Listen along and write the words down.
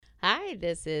Hi,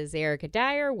 this is Erica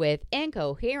Dyer with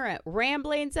Incoherent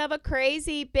Ramblings of a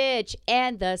Crazy Bitch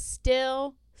and the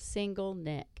still single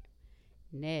Nick.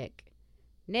 Nick,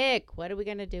 what are we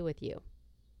going to do with you?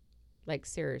 Like,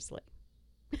 seriously.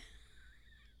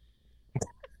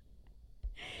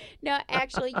 No,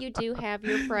 actually, you do have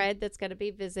your friend that's going to be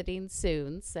visiting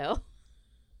soon, so.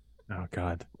 Oh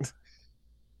God.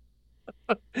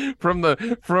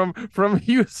 From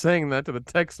you saying that to the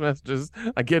text messages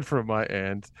I get from my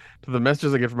aunt to the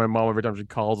messages I get from my mom every time she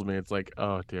calls me, it's like,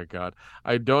 oh dear God.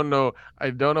 I don't know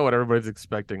what everybody's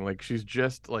expecting. Like she's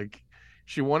just like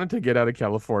she wanted to get out of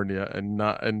California and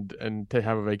not and to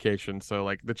have a vacation. So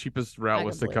like the cheapest route I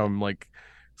was can to believe it. come like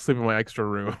sleep in my extra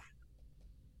room.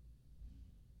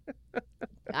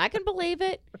 I can believe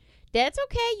it. That's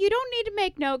okay. You don't need to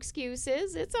make no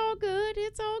excuses. It's all good.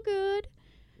 It's all good.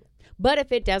 But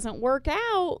if it doesn't work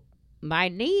out, my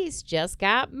niece just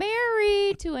got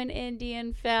married to an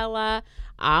Indian fella.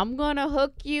 I'm going to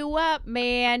hook you up,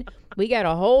 man. We got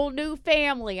a whole new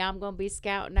family I'm going to be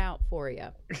scouting out for you.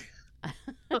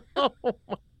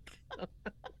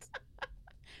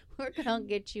 We're going to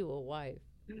get you a wife.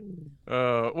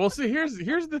 Well, see, here's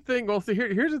the thing. Well, see,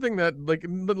 here's the thing that like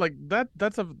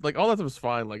that's a like all that stuff is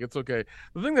fine. Like it's okay.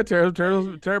 The thing that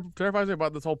terrifies me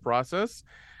about this whole process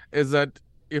is that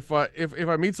if I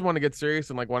meet someone to get serious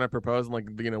and like want to propose and like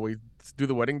we do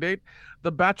the wedding date,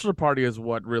 the bachelor party is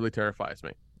what really terrifies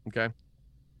me. Okay,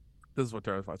 this is what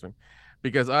terrifies me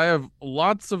because I have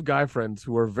lots of guy friends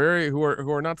who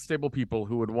are not stable people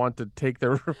who would want to take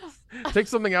their take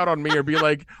something out on me or be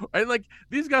like and like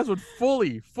these guys would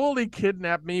fully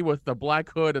kidnap me with the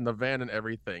black hood and the van and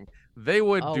everything. They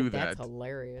would Oh, do that's that.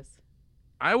 hilarious.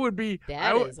 I would be I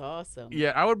That would is awesome.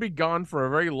 yeah, I would be gone for a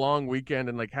very long weekend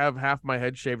and like have half my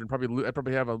head shaved and I'd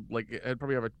probably have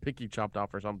a pinky chopped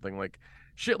off or something. Like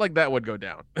shit like that would go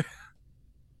down.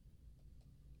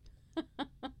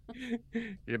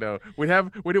 We'd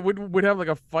have like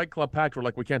a Fight Club pact where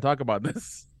like we can't talk about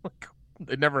this. Like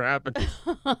it never happened.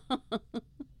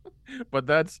 But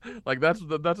that's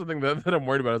the thing that I'm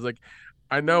worried about. Is like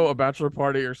I know a bachelor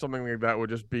party or something like that would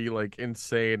just be like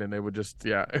insane, and it would just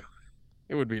it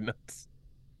would be nuts.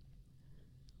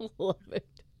 Love it.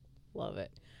 Love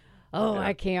it. Oh, Yeah.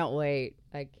 I can't wait.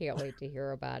 I can't wait to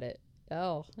hear about it.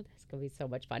 Oh, that's going to be so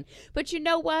much fun. But you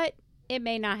know what? It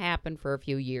may not happen for a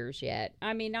few years yet.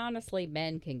 I mean, honestly,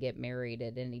 men can get married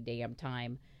at any damn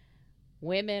time.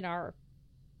 Women are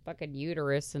fucking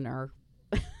uterus and our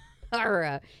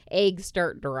eggs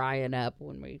start drying up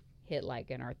when we hit like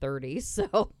in our 30s.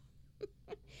 So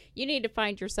you need to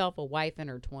find yourself a wife in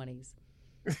her 20s.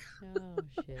 Oh,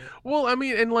 shit. Well, I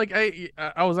mean, and like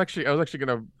I was actually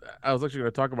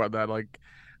gonna talk about that. Like,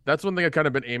 that's one thing I've kind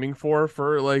of been aiming for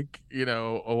like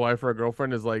a wife or a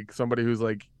girlfriend is like somebody who's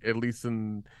like at least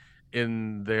in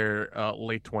their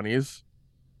late 20s.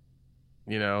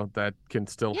 That can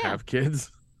still Yeah. have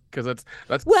kids because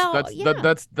Well, yeah.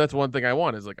 that's one thing I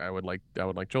want is like I would like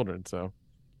children. So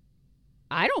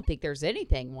I don't think there's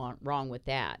anything wrong with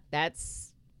that.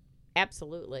 That's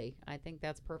absolutely. I think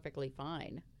that's perfectly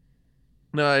fine.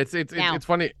 no, it's Now,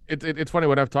 funny. It's funny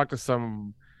when I've talked to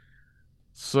some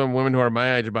women who are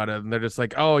my age about it, and they're just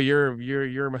like, "Oh, you're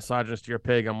a misogynist, you're a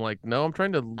pig." I'm like, "No, oh, I'm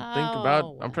trying well.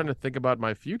 to think about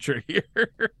my future here."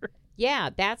 Yeah,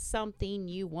 that's something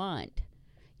you want.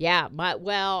 Yeah,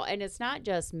 well, and it's not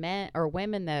just men or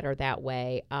women that are that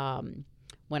way.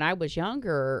 When I was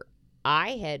younger,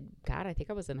 God, I think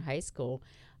I was in high school.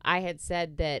 I had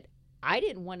said that I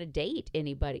didn't want to date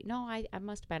anybody. No, I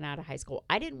must have been out of high school.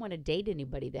 I didn't want to date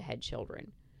anybody that had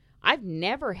children. I've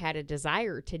never had a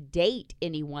desire to date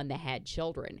anyone that had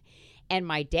children. And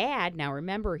my dad, now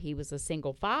remember, he was a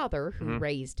single father who Hmm.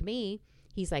 raised me.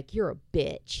 He's like, "You're a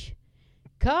bitch."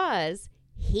 Because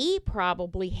he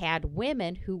probably had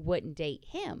women who wouldn't date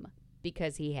him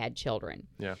because he had children.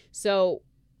 Yeah, So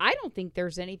I don't think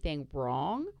there's anything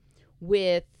wrong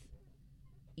with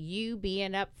you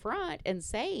being upfront and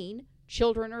saying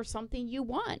children are something you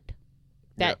want.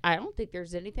 yeah, That I don't think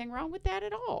there's anything wrong with that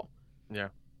at all. yeah,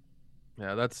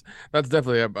 yeah. That's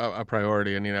definitely a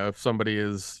priority, and if somebody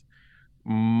is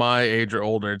my age or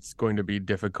older, it's going to be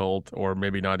difficult or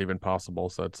maybe not even possible.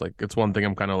 So it's one thing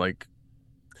I'm kind of like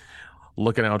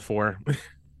looking out for.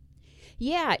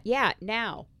 Yeah, yeah.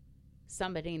 Now,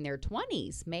 somebody in their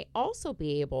 20s may also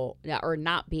be able or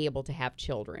not be able to have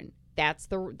children. That's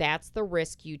the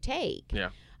risk you take. Yeah,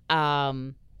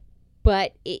 Um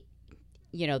but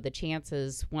the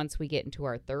chances once we get into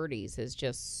our 30s is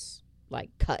just like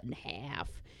cut in half.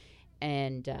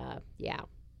 And yeah.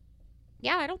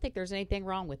 Yeah, I don't think there's anything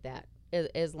wrong with that.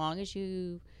 As long as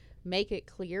you make it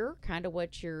clear kind of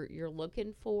what you're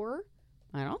looking for.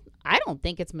 I don't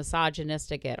think it's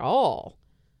misogynistic at all.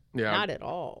 Yeah. Not at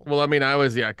all. Well, I mean, I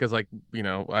was, yeah, because like,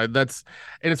 that's,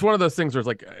 and it's one of those things where it's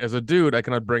like, as a dude, I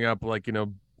cannot bring up like,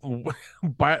 the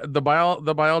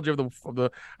biology of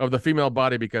the female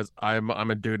body because I'm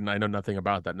a dude and I know nothing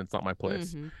about that and it's not my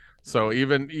place. Mhm. So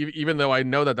even though I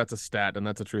know that that's a stat and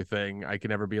that's a true thing, I can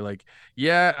never be like,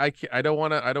 yeah, I don't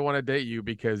want to date you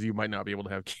because you might not be able to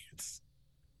have kids.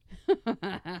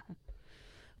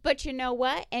 But you know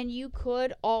what? And you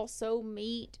could also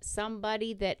meet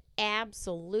somebody that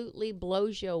absolutely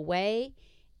blows you away,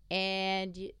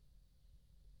 and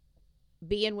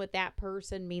being with that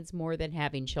person means more than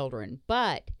having children.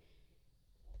 But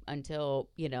until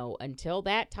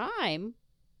that time,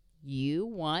 you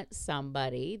want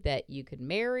somebody that you can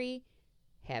marry,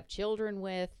 have children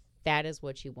with. That is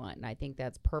what you want. And I think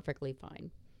that's perfectly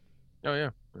fine. Oh yeah.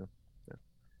 Yeah.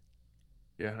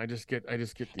 Yeah, I just get,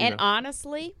 And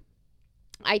honestly,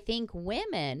 I think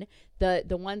women, the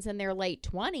ones in their late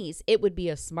 20s, it would be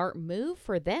a smart move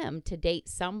for them to date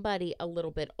somebody a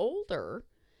little bit older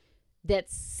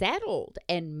that's settled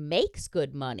and makes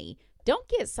good money. Don't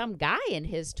get some guy in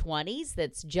his 20s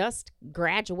that's just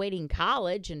graduating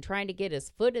college and trying to get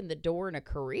his foot in the door in a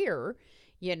career.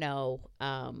 No,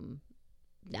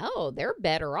 they're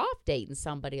better off dating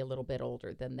somebody a little bit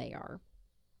older than they are.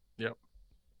 Yep.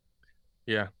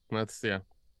 Yeah, yeah.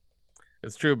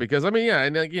 It's true because I mean, yeah,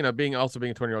 and like, being a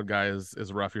 20-year-old guy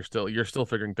is rough. You're still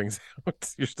figuring things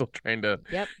out. You're still trying to,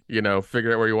 Yep.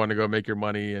 Figure out where you want to go, make your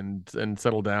money, and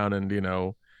settle down, and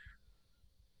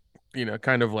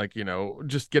kind of like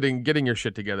just getting your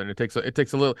shit together. And it takes a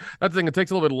little. That's the thing. It takes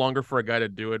a little bit longer for a guy to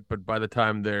do it, but by the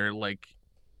time they're like,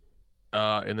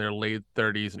 in their late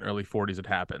 30s and early 40s, it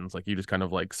happens. Like you just kind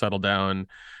of like settle down,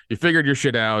 you figured your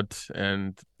shit out,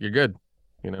 and you're good.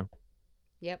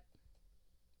 Yep.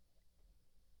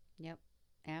 Yep.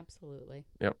 Absolutely.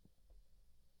 Yep.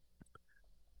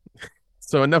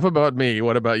 So enough about me.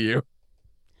 What about you?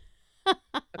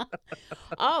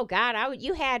 Oh God,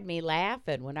 you had me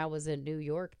laughing when I was in New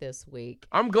York this week.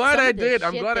 I'm glad Some I of the did.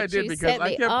 I'm shit glad I that did you because sent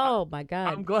me. Oh my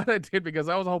God. I'm glad I did because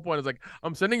that was the whole point. Is like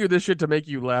I'm sending you this shit to make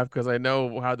you laugh because I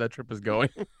know how that trip is going.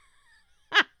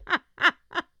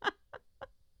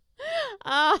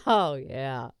 Oh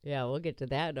yeah. Yeah, we'll get to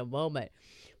that in a moment.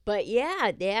 But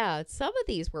yeah, some of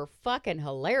these were fucking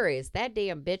hilarious. That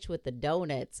damn bitch with the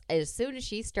donuts. As soon as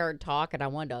she started talking, I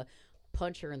wanted to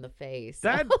punch her in the face.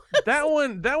 That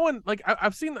one like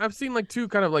I've seen like two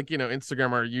kind of like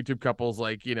Instagram or YouTube couples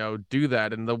like do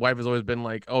that, and the wife has always been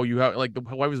like, oh, you have like the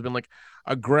wife has been like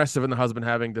aggressive in the husband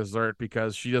having dessert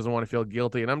because she doesn't want to feel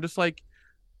guilty, and I'm just like,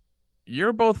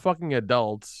 you're both fucking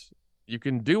adults, you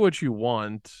can do what you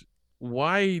want.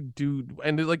 Why do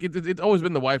and like it's always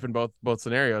been the wife in both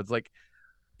scenarios. Like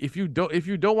if you don't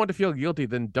want to feel guilty,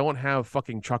 then don't have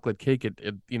fucking chocolate cake at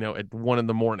 1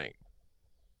 a.m.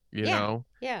 Yeah.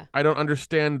 Yeah. I don't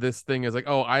understand this thing as like,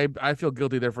 oh, I feel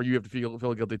guilty, therefore you have to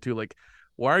feel guilty too. Like,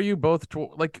 why are you both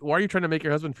like, why are you trying to make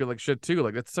your husband feel like shit too?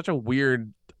 Like, that's such a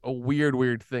weird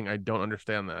thing. I don't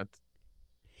understand that.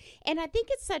 And I think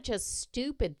it's such a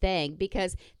stupid thing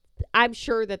because I'm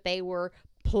sure that they were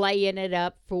playing it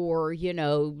up for,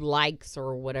 likes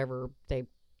or whatever, they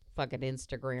fucking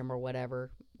Instagram or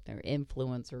whatever. They're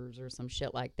influencers or some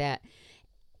shit like that.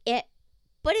 But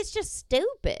it's just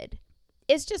stupid.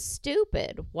 It's just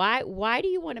stupid. Why do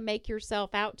you want to make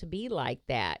yourself out to be like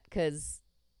that? Because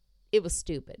it was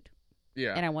stupid.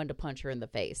 Yeah. And I wanted to punch her in the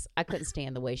face. I couldn't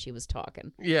stand the way she was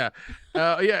talking. Yeah.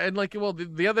 Yeah, and like, well,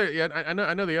 the other, yeah, I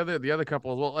know the other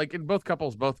couples, well, like in both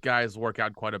couples, both guys work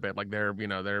out quite a bit. Like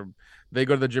they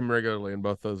go to the gym regularly in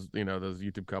both those those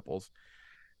YouTube couples.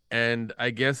 And I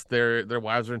guess their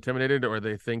wives are intimidated, or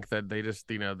they think that they just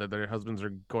that their husbands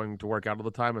are going to work out all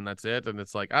the time and that's it. And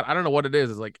it's like I don't know what it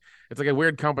is. It's like a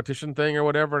weird competition thing or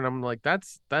whatever. And I'm like,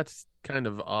 that's kind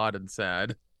of odd and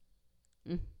sad.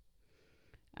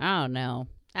 I don't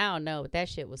know, but that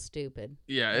shit was stupid.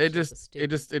 Yeah,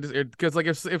 because like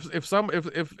if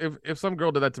some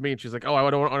girl did that to me and she's like, oh, I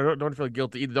don't feel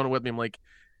guilty, eat the donut with me. I'm like,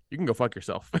 you can go fuck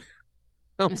yourself.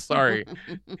 I'm sorry.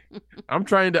 I'm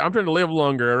trying to live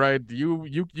longer, all right?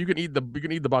 You can eat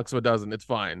the box of a dozen. It's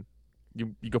fine.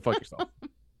 You go fuck yourself.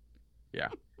 Yeah.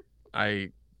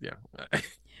 Yeah.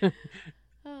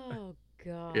 Oh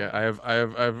God. Yeah, I have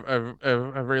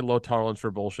a very low tolerance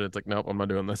for bullshit. It's like, nope, I'm not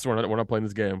doing this. We're not playing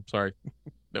this game. Sorry.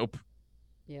 Nope.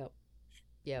 Yep.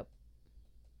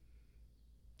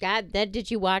 God,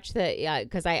 did you watch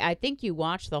because I think you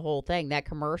watched the whole thing, that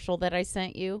commercial that I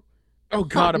sent you? Oh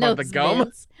God, about the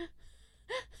gum?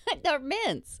 They're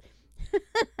mints.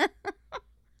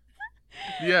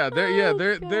 Yeah, Oh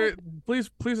they're God. please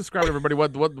describe to everybody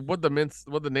what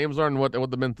the names are and what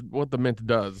the mint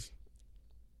does.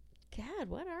 God,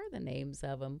 what are the names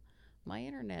of them? My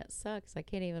internet sucks. I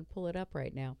can't even pull it up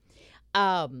right now.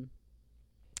 Um,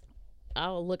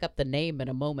 I'll look up the name in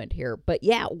a moment here. But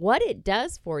yeah, what it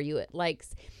does for you, it like,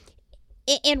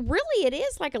 and really it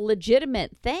is like a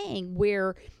legitimate thing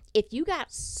where if you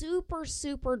got super,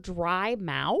 super dry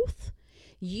mouth,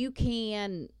 you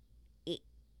can,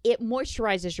 it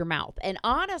moisturizes your mouth. And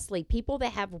honestly, people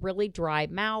that have really dry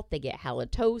mouth, they get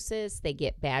halitosis, they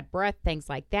get bad breath, things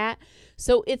like that.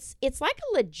 So it's like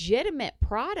a legitimate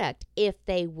product if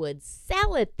they would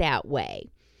sell it that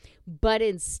way. But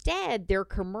instead, their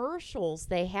commercials,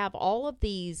 they have all of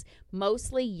these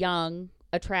mostly young,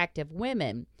 attractive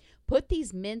women put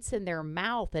these mints in their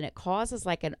mouth, and it causes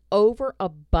like an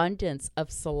overabundance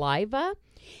of saliva.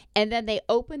 And then they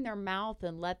open their mouth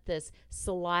and let this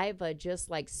saliva just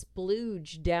like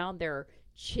splooge down their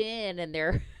chin and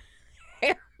their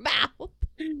mouth.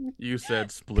 You said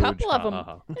splooge. Couple of Ha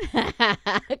them, ha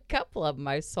ha. a couple of them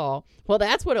I saw. Well,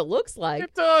 that's what it looks like.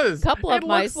 It does. Couple of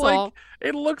them I saw.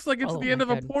 It looks like it's Oh the end my of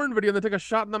a God. porn video and they take a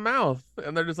shot in the mouth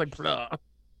and they're just like, "Bleh."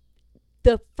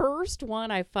 The first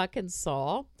one I fucking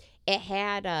saw, it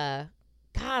had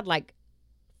God, like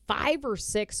 5 or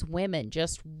 6 women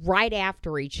just right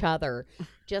after each other,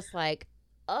 just like,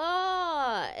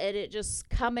 and it just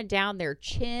coming down their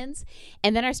chins.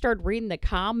 And then I started reading the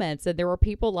comments, and there were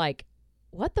people like,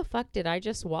 what the fuck did I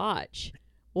just watch?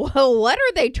 Well, what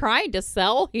are they trying to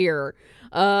sell here?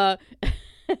 Uh,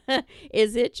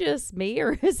 is it just me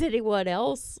or is anyone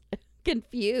else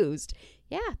confused?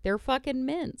 Yeah, they're fucking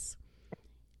mints.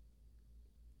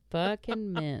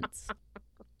 Fucking mints.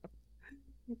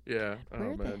 Yeah. God, Oh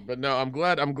where the man. But no, I'm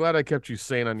glad I kept you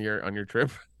sane on your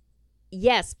trip.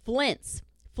 Yes, Flint's.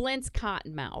 Flint's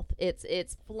Cottonmouth.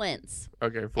 It's Flint's.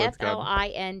 Okay, F Flint's L got. I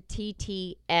N T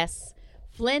T S.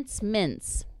 Flint's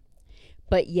Mints.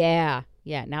 But yeah,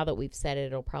 now that we've said it,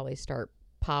 it'll probably start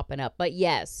popping up. But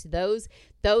yes, those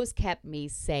kept me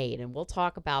sane, and we'll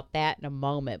talk about that in a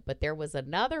moment. But there was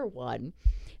another one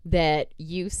that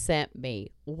you sent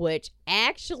me, which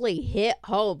actually hit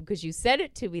home because you sent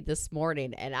it to me this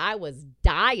morning, and I was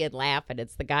dying laughing.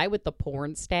 It's the guy with the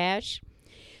porn stash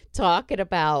talking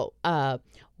about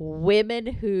women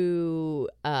who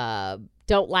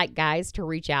don't like guys to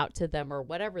reach out to them or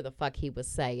whatever the fuck he was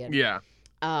saying. Yeah.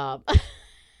 And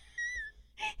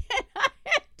I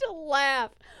had to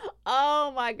laugh.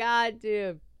 Oh my God,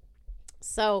 dude.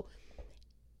 So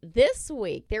this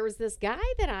week, there was this guy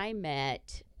that I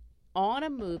met on a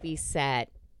movie set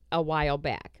a while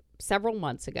back, several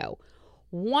months ago.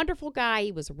 Wonderful guy.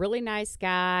 He was a really nice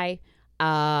guy.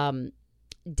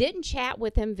 Didn't chat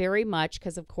with him very much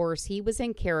because, of course, he was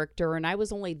in character and I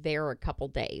was only there a couple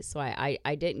days. So I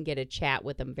didn't get a chat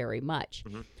with him very much.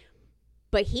 Mhm.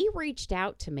 But he reached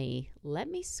out to me. Let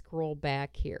me scroll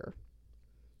back here.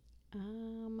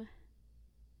 In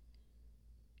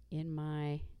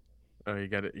my Oh, you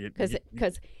got it. because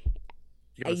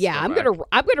You gotta yeah, scroll back.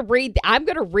 I'm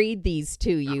gonna read these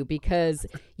to you because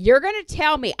you're gonna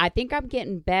tell me. I think I'm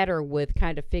getting better with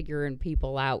kind of figuring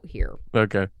people out here.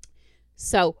 Okay.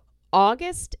 So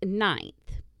August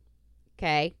 9th,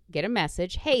 okay, get a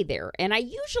message. Hey there. And I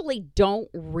usually don't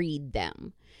read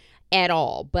them at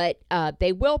all, but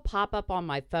they will pop up on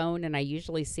my phone, and I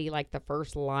usually see like the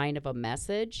first line of a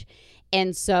message.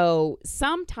 And so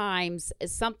sometimes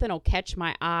something will catch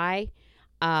my eye.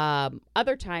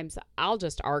 Other times I'll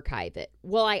just archive it.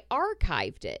 Well, I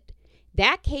archived it.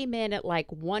 That came in at like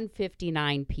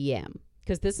 1:59 p.m.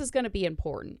 because this is going to be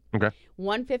important. Okay.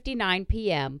 1:59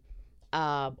 p.m.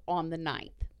 On the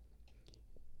 9th.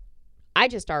 I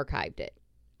just archived it.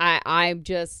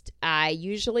 I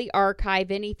usually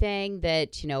archive anything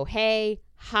that, hey,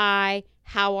 hi,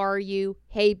 how are you?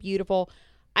 Hey, beautiful.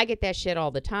 I get that shit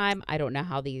all the time. I don't know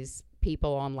how these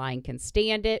people online can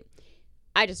stand it.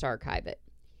 I just archive it.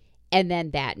 And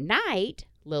then that night,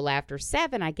 a little after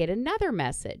 7, I get another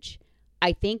message.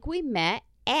 I think we met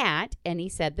at, and he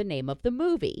said the name of the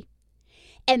movie.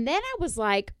 And then I was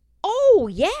like, oh,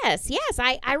 yes,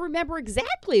 I remember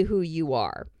exactly who you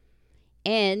are.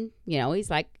 And,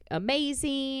 he's like,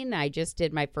 amazing. I just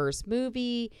did my first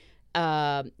movie,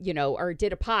 or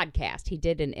did a podcast. He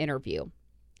did an interview.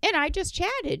 And I just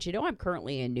chatted. I'm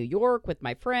currently in New York with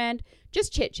my friend.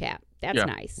 Just chit chat. That's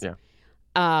nice. Yeah.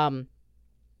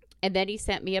 And then he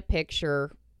sent me a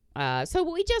picture. So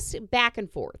we just back and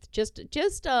forth, just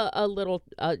a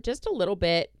little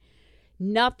bit,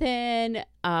 nothing,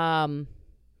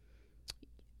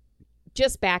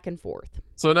 just back and forth.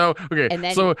 So no, okay. And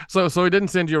then So he didn't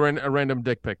send you a random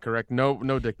dick pic, correct? No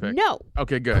dick pic. no,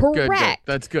 Okay, good. correct.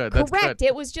 That's good. That's Correct. good.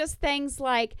 It was just things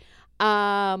like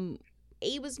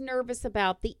he was nervous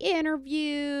about the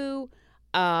interview.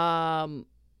 And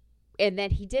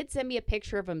then he did send me a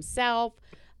picture of himself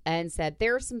and said,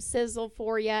 "There's some sizzle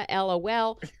for you,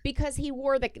 LOL," because he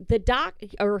wore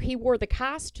he wore the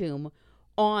costume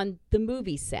on the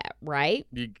movie set, right?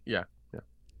 Yeah.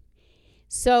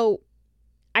 So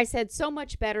I said, "So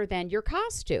much better than your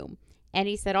costume." And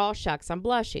he said, "Oh, shucks, I'm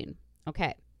blushing."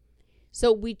 Okay.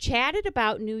 So we chatted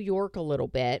about New York a little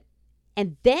bit,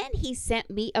 and then he sent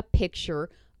me a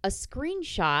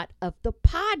screenshot of the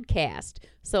podcast.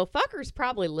 So fuckers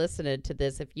probably listening to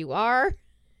this. If you are,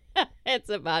 it's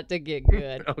about to get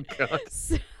good. Oh God.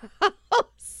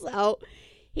 So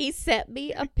he sent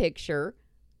me a picture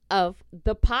of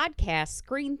the podcast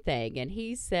screen thing, and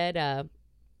he said,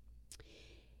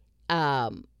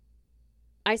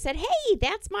 I said, "Hey,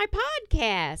 that's my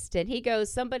podcast." And he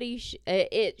goes, somebody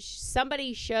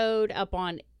showed up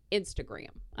on Instagram.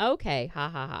 Okay, ha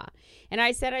ha ha. And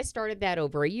I said, "I started that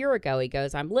over a year ago." He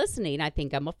goes, "I'm listening. I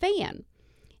think I'm a fan."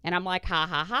 And I'm like, ha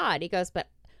ha ha. And he goes, "But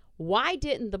why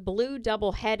didn't the blue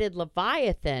double-headed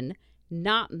Leviathan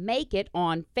not make it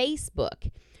on Facebook?"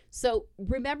 So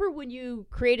remember when you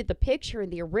created the picture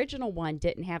and the original one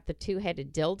didn't have the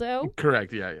two-headed dildo?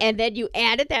 Correct. Yeah. And then you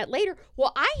added that later.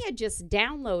 Well, I had just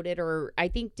downloaded, or I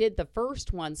think did the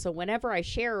first one. So whenever I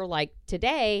share, like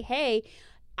today, hey,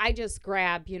 I just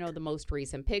grab, the most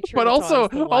recent picture. But also,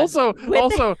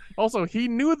 he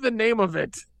knew the name of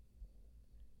it.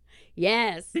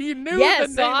 Yes. He knew the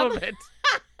name of it.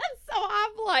 So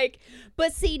I'm like,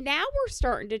 but see, now we're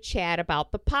starting to chat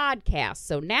about the podcast.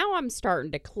 So now I'm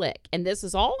starting to click. And this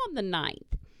is all on the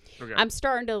 9th. Okay. I'm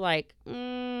starting to like,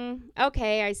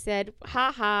 okay. I said,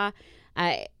 haha.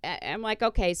 I'm like,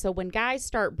 okay. So when guys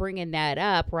start bringing that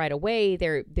up right away,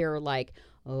 they're like,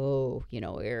 "Oh,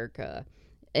 Erica."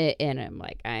 And I'm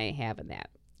like, I ain't having that.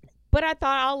 But I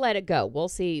thought I'll let it go. We'll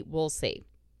see.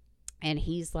 And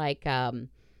he's like, I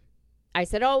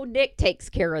said, "Oh, Nick takes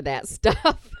care of that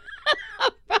stuff."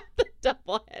 About the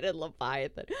double-headed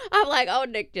Leviathan. I'm like, "Oh,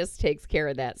 Nick just takes care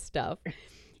of that stuff."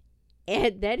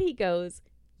 And then he goes,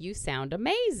 "You sound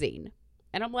amazing."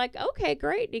 And I'm like, "Okay,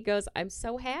 great." And he goes, "I'm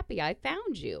so happy I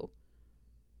found you."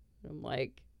 I'm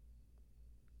like,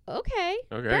 okay,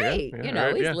 great.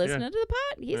 Yeah, he's listening to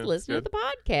the He's listening to the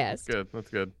podcast. That's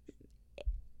good.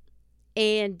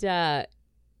 And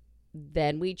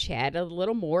then we chatted a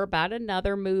little more about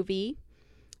another movie.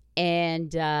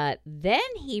 And then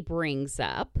he brings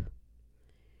up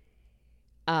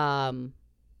that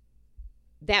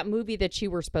movie that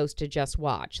you were supposed to just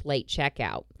watch, Late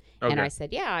Checkout. Okay. And I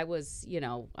said, yeah, I was,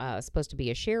 supposed to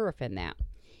be a sheriff in that.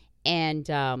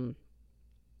 And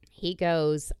he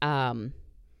goes, how'd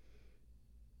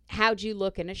you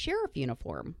look in a sheriff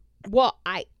uniform? Well,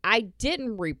 I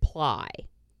didn't reply.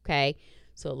 Okay.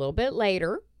 So a little bit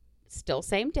later, still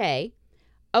same day.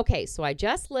 Okay, so I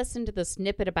just listened to the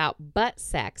snippet about butt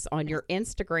sex on your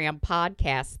Instagram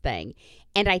podcast thing,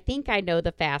 and I think I know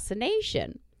the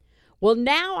fascination. Well,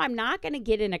 now I'm not going to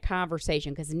get in a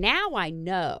conversation because now I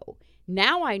know.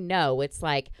 It's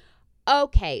like,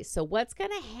 okay, so what's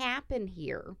going to happen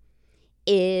here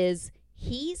is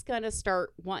he's going to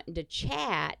start wanting to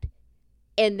chat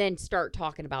and then start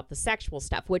talking about the sexual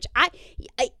stuff, which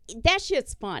that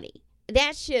shit's funny.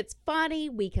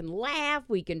 We can laugh,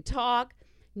 we can talk.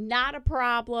 Not a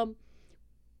problem,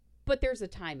 but there's a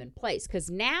time and place, because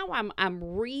now I'm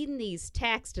reading these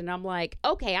texts and I'm like,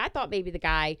 okay, I thought maybe the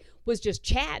guy was just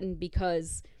chatting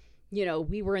because,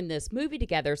 we were in this movie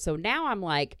together. So now I'm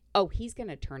like, oh, he's going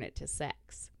to turn it to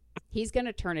sex. I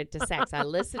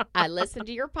listened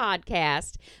to your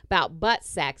podcast about butt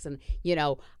sex, and,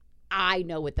 I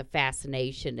know what the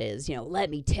fascination is, let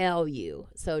me tell you.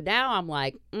 So now I'm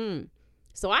like,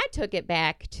 So I took it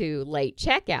back to Late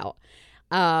Checkout.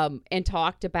 And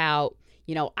talked about,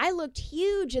 I looked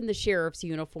huge in the sheriff's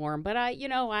uniform, but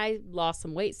I lost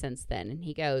some weight since then. And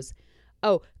he goes,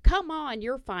 "Oh, come on,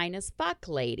 you're fine as fuck,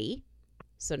 lady."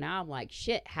 So now I'm like,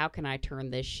 shit, how can I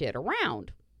turn this shit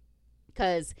around?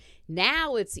 Because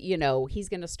now it's, he's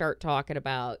going to start talking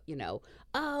about,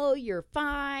 "Oh, you're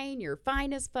fine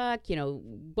as fuck,"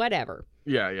 whatever.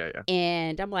 Yeah.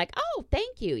 And I'm like, "Oh,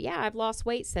 thank you. Yeah, I've lost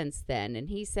weight since then." And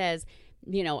he says,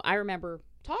 "I remember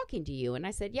talking to you." And I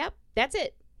said, "Yep, that's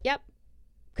it. Yep."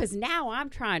 Because now I'm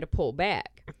trying to pull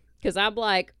back, because I'm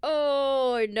like,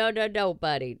 "Oh, no,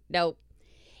 buddy. Nope."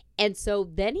 And so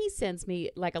then he sends me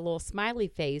like a little smiley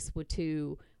face with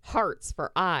 2 hearts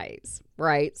for eyes,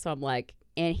 right? So I'm like,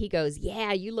 and he goes,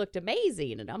 "Yeah, you looked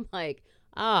amazing." And I'm like,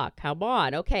 Come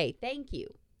on. Okay, thank you.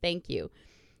 Thank you.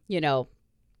 You know,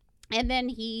 and then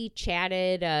he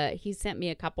chatted, he sent me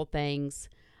a couple things,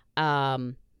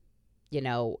 um,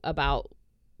 about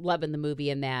loving the movie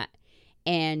and that.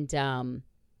 And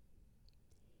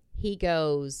he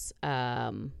goes,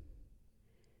 I'll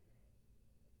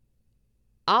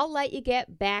let you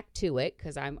get back to it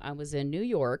because I was in New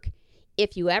York.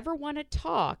 If you ever want to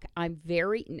talk,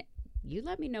 you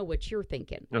let me know what you're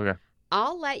thinking. Okay.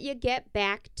 I'll let you get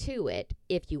back to it.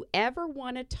 If you ever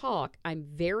want to talk, I'm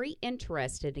very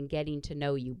interested in getting to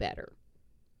know you better.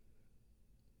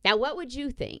 Now, what would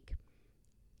you think?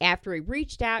 After he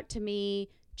reached out to me,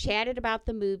 chatted about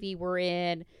the movie we're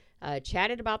in,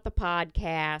 chatted about the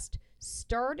podcast,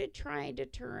 started trying to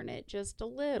turn it just a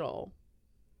little.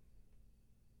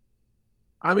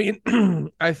 I mean,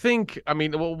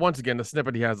 well, once again, the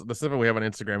snippet we have on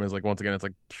Instagram is like, once again, it's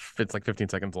like 15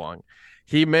 seconds long.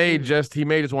 He may just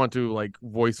want to like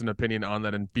voice an opinion on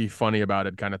that and be funny about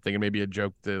it, kind of thing, and maybe a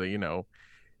joke that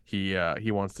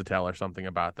he wants to tell or something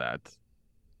about that.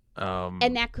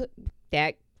 And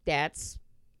that's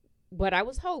what I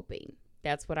was hoping.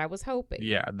 That's what I was hoping.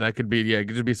 Yeah, that could be. Yeah, it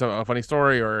could just be a funny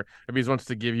story, or if he just wants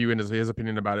to give you his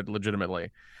opinion about it legitimately.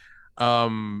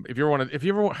 If you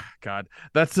ever want, God,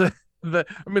 that's that's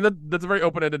a very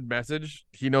open-ended message.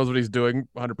 He knows what he's doing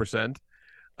 100%.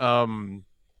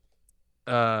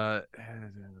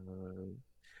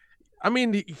 I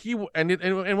mean,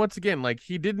 and once again, like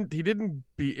he didn't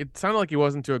it sounded like he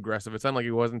wasn't too aggressive. It sounded like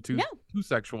he wasn't too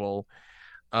sexual.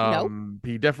 Nope.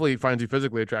 He definitely finds you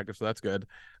physically attractive, so that's good.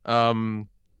 I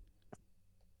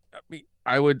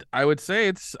would say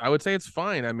it's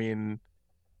fine. I mean,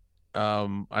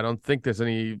 I don't think there's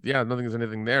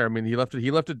anything there. I mean, he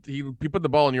put the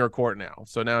ball in your court now.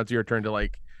 So now it's your turn to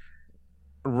like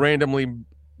randomly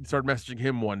start messaging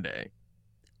him one day.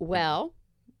 Well,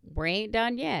 we ain't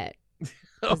done yet.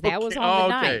 Because okay. that was on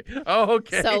the 9th. Oh,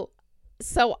 okay.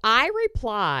 So I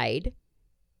replied,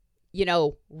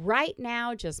 right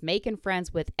now, just making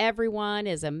friends with everyone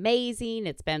is amazing.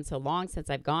 It's been so long since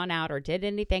I've gone out or did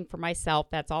anything for myself.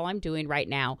 That's all I'm doing right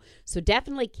now. So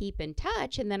definitely keep in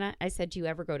touch. And then I said, do you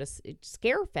ever go to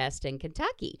Scarefest in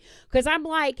Kentucky? Because I'm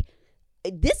like,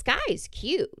 this guy is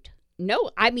cute. No,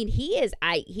 I mean, he's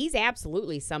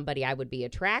absolutely somebody I would be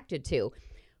attracted to.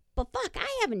 But fuck,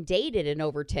 I haven't dated in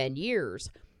over 10 years.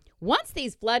 Once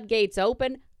these floodgates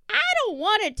open, I don't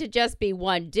want it to just be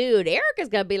one dude. Erica's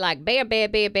going to be like, bam,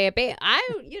 bam, bam, bam, bam.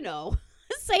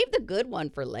 Save the good one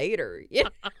for later. Yeah.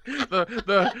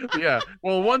 Yeah.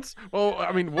 Well,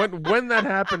 I mean, when that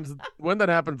happens,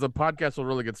 the podcast will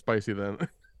really get spicy then.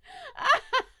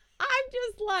 I'm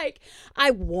just like,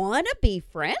 I want to be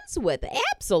friends with.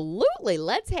 Absolutely.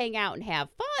 Let's hang out and have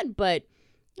fun. But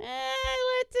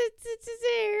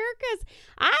because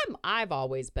I've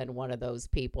always been one of those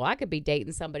people. I could be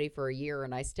dating somebody for a year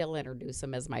and I still introduce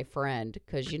them as my friend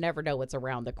because you never know what's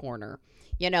around the corner.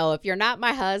 If you're not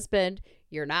my husband,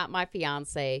 you're not my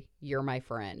fiance, you're my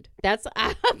friend. That's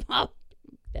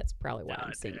probably why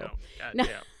I'm single.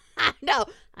 No,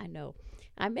 I know.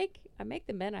 I make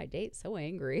the men I date so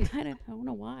angry. I don't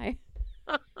know why.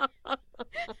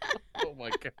 Oh my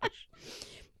gosh.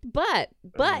 But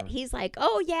he's like,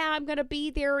 oh, yeah, I'm going to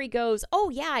be there. He goes, oh,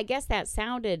 yeah, I guess that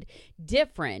sounded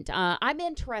different. I'm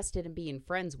interested in being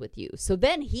friends with you. So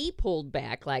then he pulled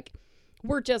back like,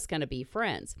 we're just going to be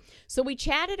friends. So we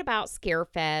chatted about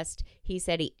Scarefest. He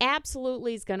said he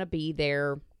absolutely is going to be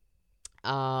there.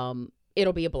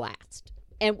 It'll be a blast.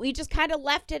 And we just kind of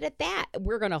left it at that.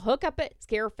 We're going to hook up at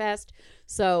Scarefest.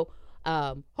 So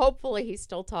hopefully he's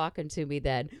still talking to me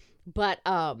then. But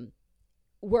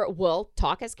we'll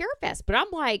talk at Scarefest. But I'm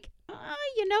like,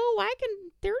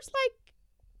 there's like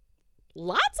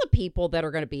lots of people that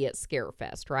are going to be at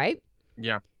Scarefest, right?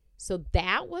 Yeah. So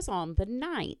that was on the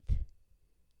 9th.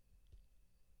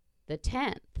 The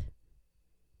 10th,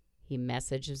 he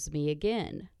messages me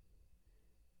again.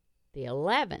 The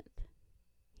 11th,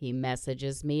 he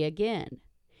messages me again.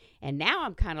 And now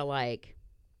I'm kind of like,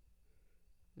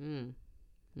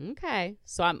 okay.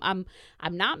 So I'm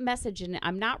not messaging,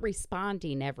 I'm not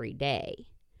responding every day.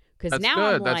 Because now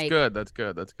good. I'm like, That's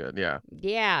good. Yeah.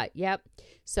 Yeah, yep.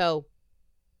 So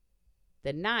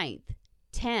the 9th,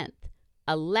 10th,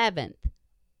 11th,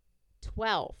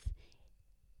 12th.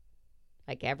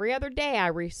 Like every other day I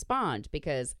respond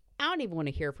because I don't even want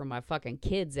to hear from my fucking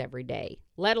kids every day,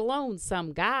 let alone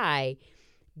some guy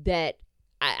that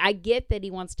I get that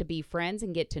he wants to be friends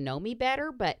and get to know me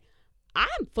better, but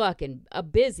I'm fucking a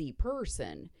busy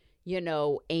person,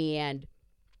 and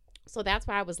so that's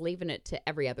why I was leaving it to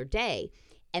every other day.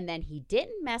 And then he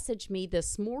didn't message me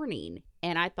this morning.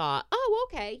 And I thought, oh,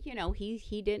 okay,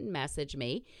 he didn't message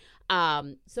me.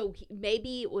 So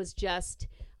maybe it was just,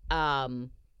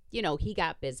 he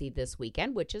got busy this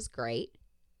weekend, which is great.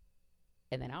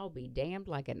 And then I'll be damned,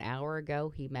 like an hour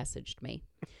ago, he messaged me.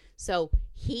 So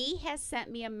he has sent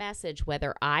me a message,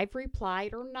 whether I've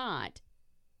replied or not,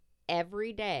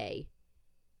 every day.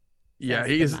 Yeah,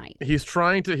 he's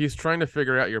trying to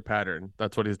figure out your pattern.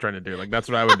 That's what he's trying to do. Like that's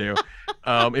what I would do.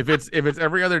 If it's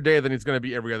every other day, then it's going to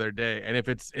be every other day. And if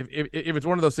it's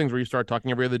one of those things where you start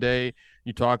talking every other day,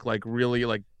 you talk like really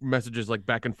like messages like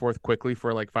back and forth quickly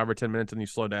for like 5 or 10 minutes, and you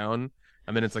slow down,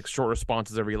 and then it's like short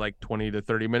responses every like 20 to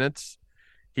 30 minutes.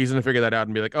 He's going to figure that out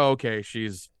and be like, oh, okay,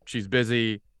 she's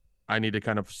busy. I need to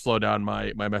kind of slow down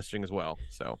my messaging as well.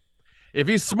 So if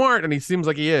he's smart, and he seems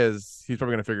like he is, he's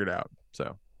probably going to figure it out.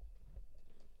 So.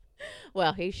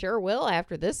 Well, he sure will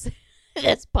after this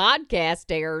this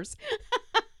podcast airs.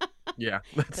 Yeah,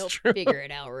 that's He'll true. figure it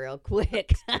out real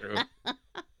quick. True.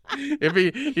 If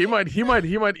he might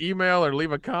email or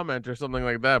leave a comment or something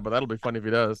like that, but that'll be funny if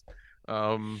he does.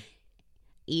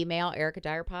 Email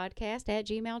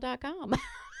ericadyerpodcast@gmail.com.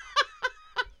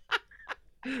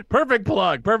 Perfect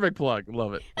plug. Love it. Love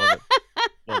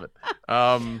it.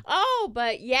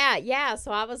 But yeah.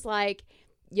 So I was like,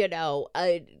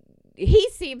 he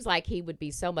seems like he would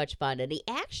be so much fun, and he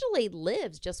actually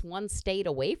lives just one state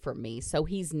away from me, so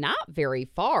he's not very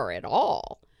far at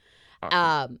all.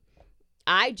 Awesome.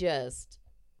 I'm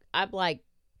like,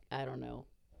 I don't know.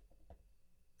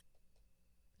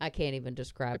 I can't even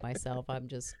describe myself. I'm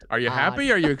just. Are you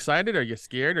happy? Are you excited? Are you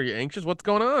scared? Are you anxious? What's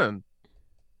going on?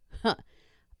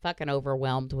 Fucking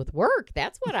overwhelmed with work.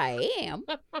 That's what I am.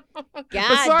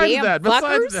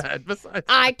 Besides that.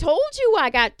 I told you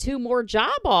I got 2 more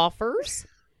job offers.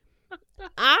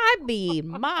 I mean,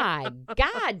 my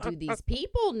God, do these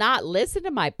people not listen to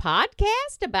my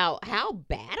podcast about how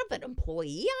bad of an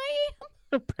employee I am?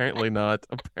 Apparently not.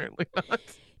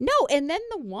 No, and then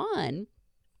the one.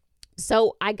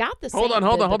 So I got the same. Hold on.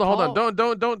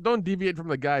 Don't deviate from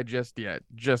the guy just yet.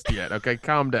 Okay,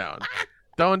 calm down.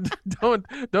 Don't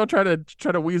try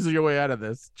to weasel your way out of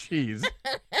this. Jeez.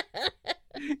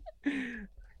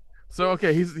 So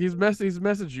okay, he's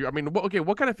messaged you. I mean,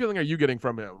 what kind of feeling are you getting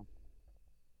from him?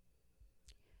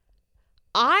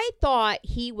 I thought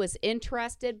he was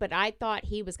interested, but I thought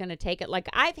he was going to take it. Like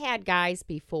I've had guys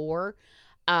before,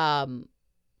 who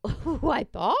I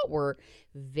thought were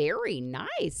very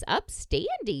nice,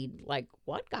 upstanding. Like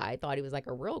one guy, I thought he was like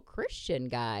a real Christian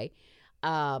guy.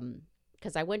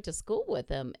 Because I went to school with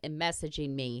him, and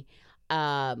messaging me,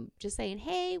 just saying,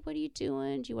 hey, what are you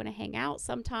doing? Do you want to hang out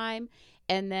sometime?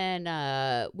 And then,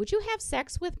 would you have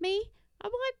sex with me? I'm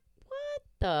like, what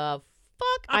the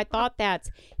fuck? I thought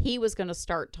he was going to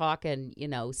start talking,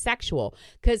 sexual.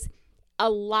 Because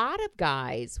a lot of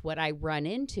guys, what I run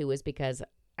into is because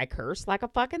I curse like a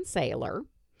fucking sailor.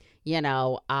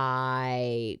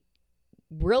 I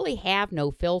really have no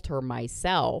filter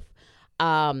myself.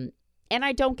 And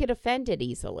I don't get offended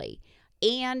easily.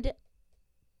 And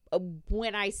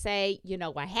when I say,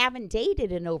 I haven't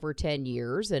dated in over 10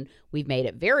 years, and we've made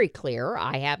it very clear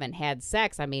I haven't had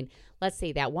sex. I mean, let's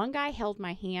see, that one guy held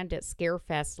my hand at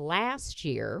Scarefest last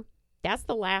year. That's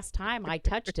the last time I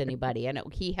touched anybody, and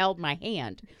he held my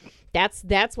hand. That's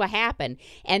what happened.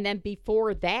 And then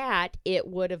before that, it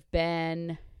would have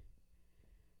been,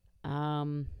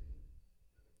 was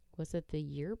it the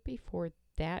year before that?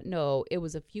 No, it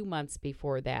was a few months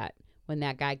before that when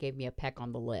that guy gave me a peck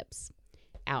on the lips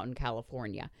out in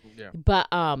California. Yeah. But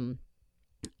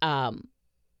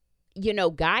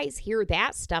guys hear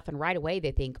that stuff and right away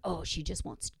they think, oh, she just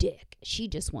wants dick. She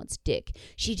just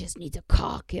needs a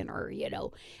cock in her,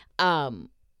 and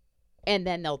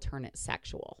then they'll turn it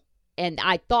sexual. And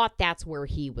I thought that's where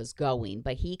he was going,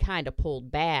 but he kind of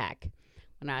pulled back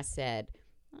when I said,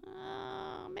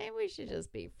 maybe we should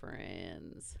just be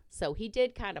friends. So he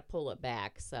did kind of pull it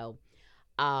back. So,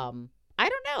 I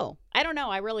don't know.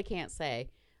 I really can't say.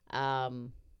 I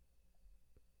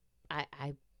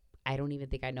don't even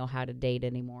think I know how to date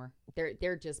anymore.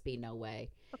 There'd just be no way.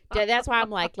 That's why I'm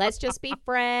like, let's just be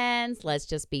friends. I'll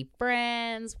be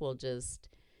friends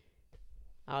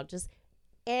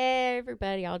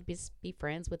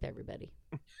with everybody.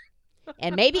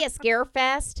 And maybe at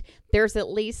Scarefest, there's at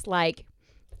least like,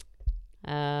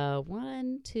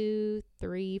 1, 2,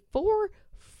 3,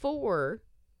 4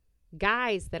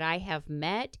 guys that I have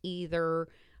met either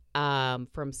from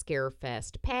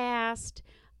Scarefest past,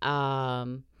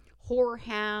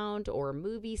 Whorehound, or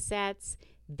movie sets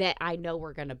that I know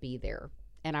we're going to be there,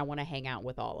 and I want to hang out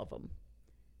with all of them.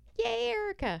 Yay,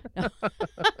 Erica.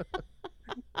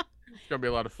 gonna be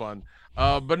a lot of fun.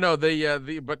 But no,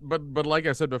 but like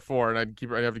I said before, and I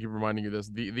have to keep reminding you this.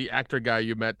 The actor guy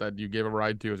you met that you gave a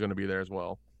ride to is gonna be there as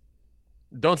well.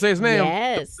 Don't say his name. Don't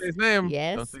say Yes. his name. Don't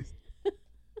Yes. say.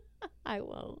 I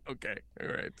won't. Okay, all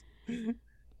right.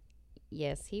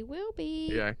 Yes, he will be.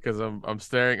 Yeah, because I'm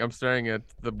staring at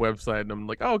the website and I'm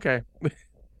like, oh, okay.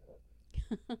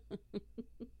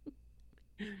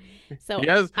 So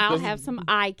Yes, I'll have some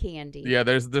eye candy. yeah.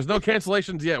 There's no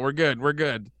cancellations yet. We're good. We're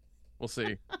good. We'll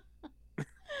see.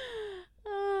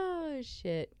 Oh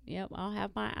shit. Yep, I'll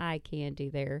have my eye candy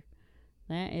there.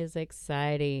 That is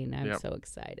exciting. I'm Yep. so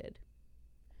excited.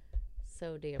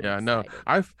 So damn Yeah, no,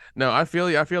 excited. I feel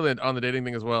you. I feel it on the dating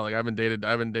thing as well. Like I haven't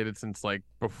dated since like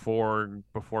before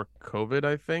COVID,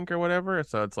 I think, or whatever.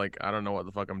 So it's like I don't know what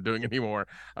the fuck I'm doing anymore.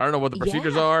 I don't know what the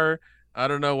procedures Yeah. are. I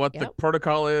don't know what the Yep.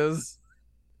 protocol is.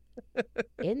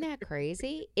 Isn't that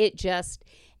crazy? It just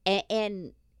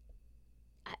and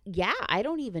yeah, I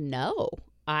don't even know.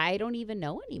 I don't even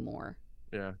know anymore.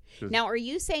 Yeah. Now, are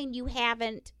you saying you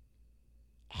haven't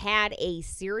had a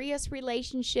serious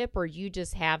relationship or you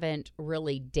just haven't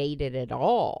really dated at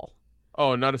all?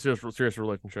 Oh, not a serious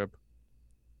relationship.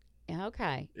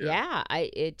 Okay. Yeah. Yeah, I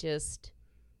it just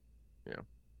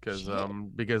Because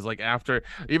shit. because like after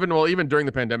even during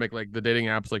the pandemic, like the dating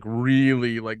apps like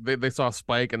really like they saw a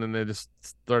spike and then they just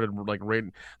started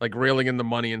railing in the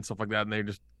money and stuff like that, and they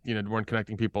just weren't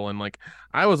connecting people, and like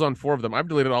I was on 4 of them. I've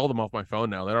deleted all of them off my phone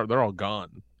now. They're all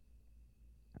gone.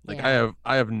 Like Yeah.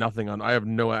 I have nothing on. I have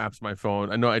no apps on my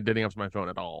phone. I know dating apps on my phone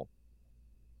at all.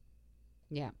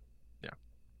 Yeah. Yeah.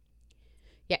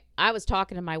 Yeah, I was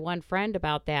talking to my one friend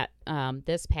about that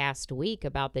this past week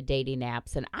about the dating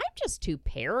apps, and I'm just too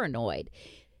paranoid.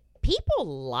 People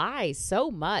lie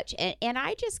so much, and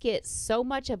I just get so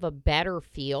much of a better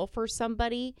feel for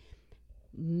somebody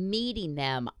meeting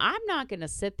them. I'm not going to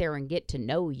sit there and get to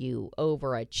know you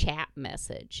over a chat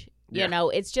message. Yeah.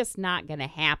 It's just not going to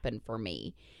happen for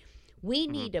me. We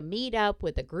Mhm. need to meet up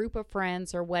with a group of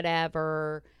friends or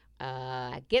whatever,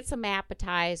 get some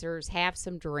appetizers, have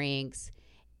some drinks,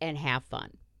 and have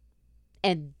fun.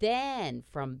 And then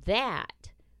from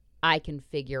that, I can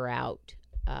figure out,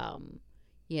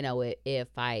 if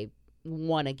I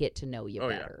want to get to know you Oh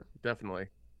yeah, better. definitely.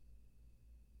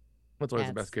 That's always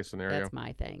the best case scenario. That's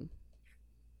my thing.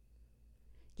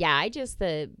 Yeah, I just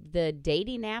the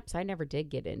dating apps I never did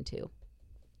get into.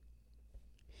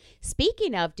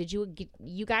 Speaking of,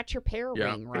 you got your pair Yeah.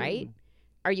 ring, right?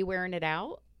 Are you wearing it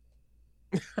out?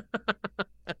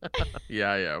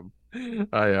 Yeah, I am.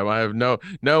 I am. I have no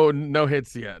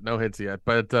hits yet. No hits yet.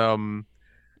 But I'm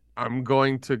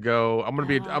going to go. I'm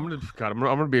gonna Oh, God, I'm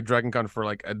gonna be at Dragon Con for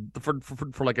like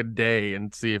for like a day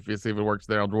and see if it works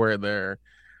there. I'll wear it there.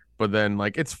 But then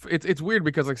like it's weird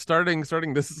because like starting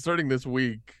this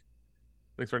week.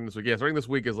 Like starting this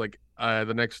week is like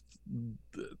the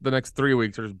next 3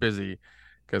 weeks are just busy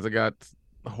because I got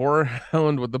Horror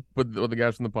Hound with the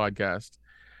guys from the podcast.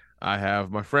 I have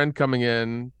my friend coming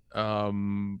in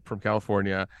from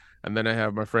California, and then I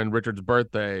have my friend Richard's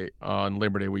birthday on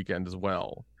Labor Day weekend as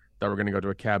well. That we're gonna go to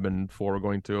a cabin for. We're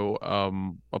going to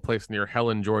a place near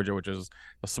Helen, Georgia, which is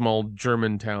a small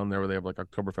German town there where they have like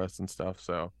Oktoberfest and stuff.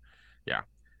 So yeah.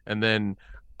 And then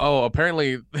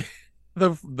apparently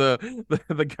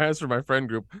the guys from my friend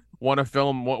group want to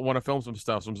film some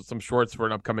stuff, some shorts for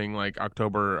an upcoming like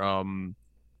October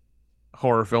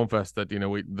horror film fest that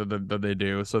that they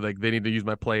do. So they need to use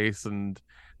my place, and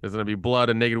there's gonna be blood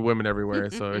and naked women everywhere.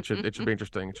 So it should be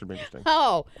interesting. It should be interesting.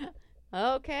 oh,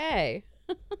 okay.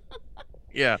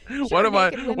 Yeah. Sure,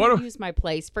 naked What women use my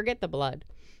place. Forget the blood.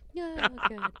 Oh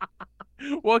God.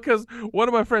 well, because one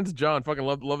of my friends, John, fucking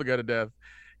love the guy to death.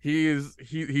 He's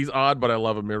odd, but I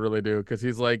love him. I really do, because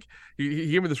he's like he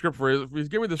gave me the script for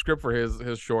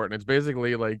his short, and it's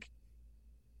basically like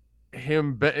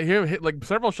him like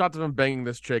several shots of him banging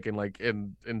this chick in like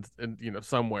in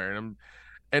somewhere,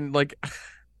 and like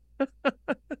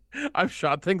I've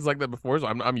shot things like that before, so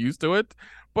I'm used to it.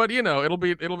 But it'll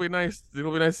be nice.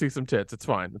 It'll be nice to see some tits. It's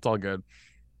fine. It's all good.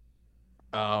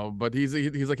 But he's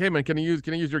like, hey man, can I use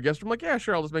your guest room? I'm like, yeah,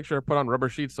 sure. I'll just make sure I put on rubber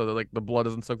sheets so that like the blood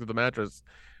doesn't soak through the mattress,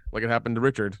 like it happened to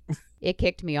Richard. It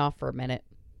kicked me off for a minute.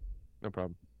 No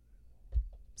problem.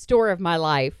 Story of my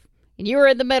life. And you were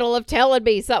in the middle of telling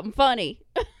me something funny.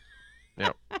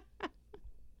 Yeah.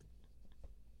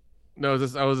 No,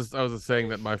 I was just saying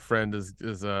that my friend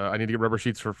is I need to get rubber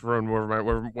sheets for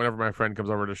whenever my friend comes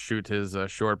over to shoot his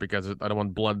short, because I don't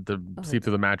want blood to Oh, seep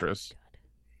through the mattress.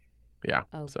 Yeah.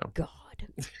 oh So God.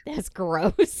 That's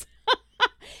gross.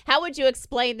 How would you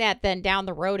explain that then down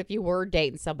the road if you were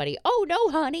dating somebody? Oh no,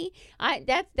 honey.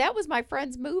 That was my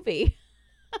friend's movie.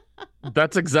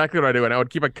 That's exactly what I do. And I would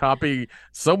keep a copy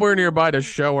somewhere nearby to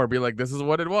show her, be like, this is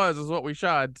what it was. This is what we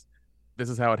shot. This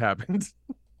is how it happened.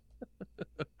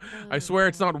 I Oh swear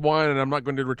it's not God. one, and I'm not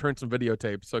going to return some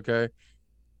videotapes, okay?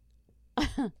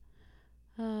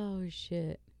 Oh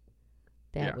shit.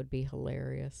 That Yeah. would be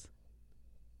hilarious.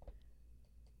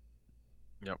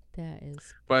 Yep. That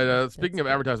is But speaking that's of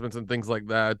good. advertisements and things like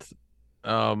that,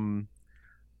 um,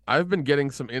 I've been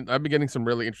getting some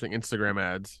really interesting Instagram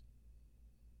ads.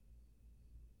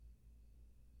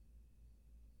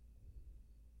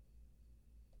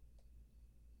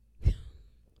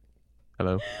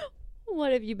 Hello.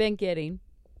 What have you been getting?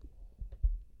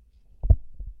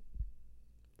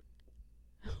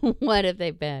 What have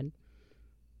they been?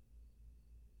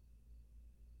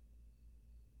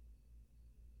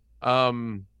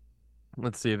 Um,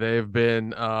 let's see. They've been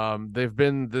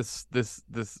this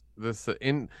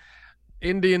in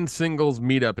Indian singles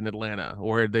meetup in Atlanta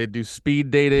where they do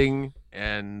speed dating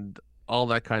and all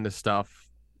that kind of stuff.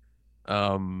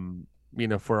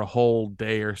 For a whole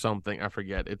day or something. I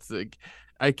forget. It's like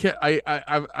I can't.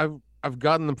 I've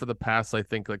gotten them for the past, I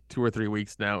think, like 2 or 3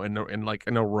 weeks now, in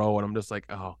a row, and I'm just like,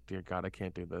 oh dear God, I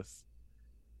can't do this.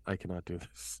 I cannot do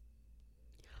this.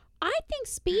 I think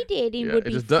speed dating Yeah, would it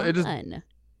be just does. It just fun.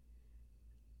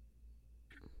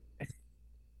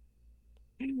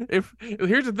 if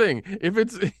here's the thing,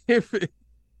 if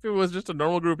it was just a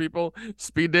normal group of people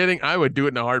speed dating, I would do it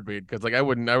in a heartbeat because like I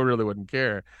really wouldn't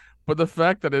care. But the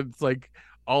fact that it's like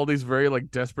all these very like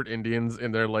desperate Indians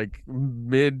in their like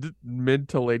mid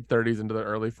to late 30s into their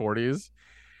early 40s,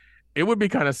 it would be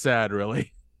kind of sad,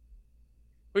 really.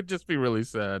 It would just be really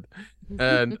sad.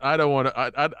 And I don't want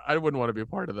to I wouldn't want to be a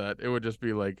part of that. It would just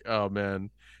be like, oh man.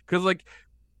 Because like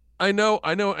I know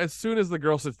as soon as the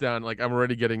girl sits down, like I'm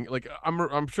already getting like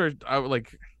I'm sure I would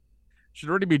like she'd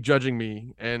already be judging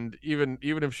me, and even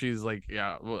if she's like,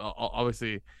 yeah, well,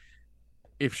 obviously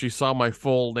if she saw my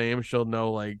full name, she'll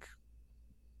know like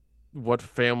what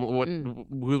Mm.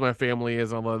 who my family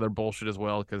is and all the other bullshit as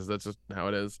well, because that's just how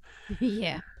it is.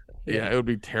 Yeah. Yeah, Yeah. it would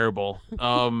be terrible.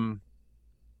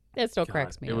 That still God,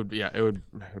 cracks me it up. would be, yeah, it would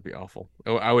be awful.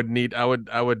 I would need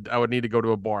to go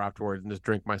to a bar afterwards and just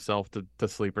drink myself to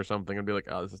sleep or something and be like,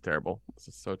 oh, this is terrible. This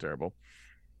is so terrible.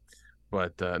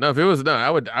 But no, if it was no,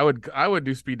 I would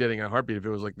do speed dating in a heartbeat if it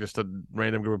was like just a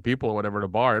random group of people or whatever at a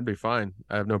bar. It'd be fine.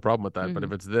 I have no problem with that. But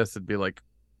Hmm. if it's this, it'd be like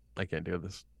I can't do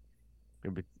this.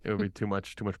 It would be too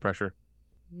much pressure.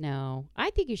 No, I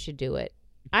think you should do it.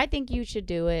 I think you should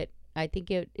do it. I think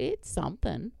it's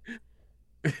something.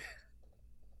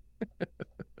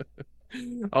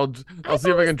 I'll I'll I've see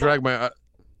if I always can thought,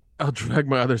 I'll drag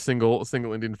my other single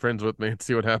Indian friends with me and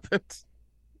see what happens.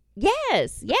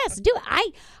 yes, yes, do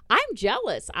it. I'm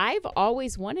jealous. I've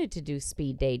always wanted to do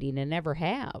speed dating and never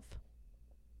have.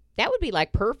 That would be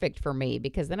like perfect for me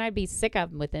because then I'd be sick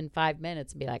of them within 5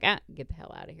 minutes and be like, get the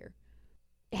hell out of here.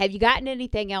 Have you gotten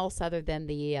anything else other than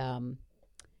the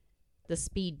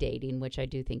speed dating, which I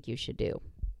do think you should do?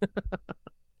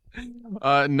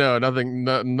 No, nothing,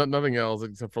 nothing else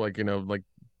except for like like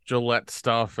Gillette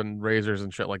stuff and razors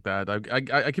and shit like that.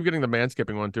 I keep getting the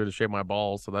manscaping one too to shave my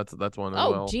balls, so that's one as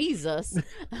Oh, well. Jesus.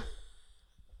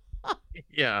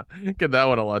 Yeah, get that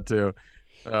one a lot too.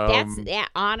 That's Um, that.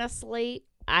 Honestly,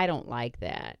 I don't like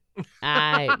that.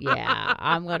 Yeah,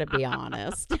 I'm going to be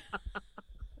honest.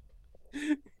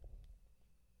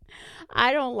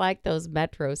 I don't like those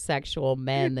metrosexual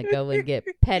men that go and get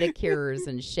pedicures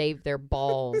and shave their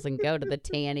balls and go to the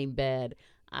tanning bed.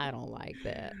 I don't like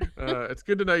that. it's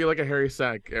good to know you like a hairy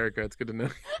sack, Erica. It's good to know.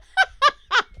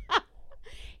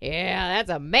 Yeah,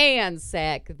 that's a man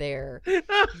sack there.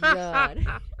 God.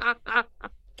 God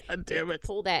You have damn to it.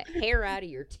 pull that hair out of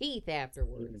your teeth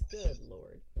afterwards. Good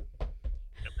Lord.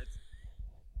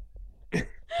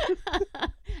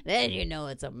 Then you know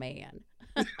it's a man.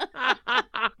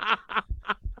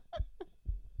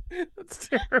 That's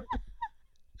terrible.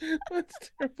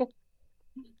 That's terrible.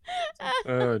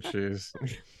 Oh, jeez.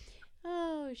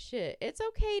 Oh, shit. It's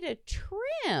okay to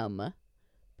trim,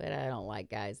 but I don't like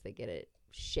guys that get it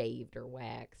shaved or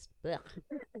waxed.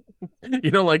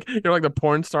 You don't like the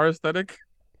porn star aesthetic?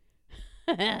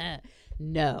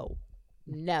 No.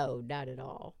 No, not at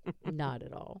all. Not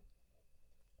at all.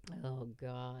 Oh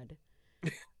God.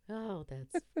 Oh,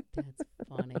 that's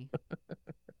funny.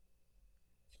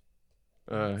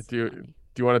 That's Do you funny.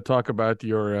 want to talk about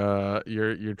your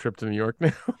trip to New York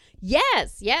now?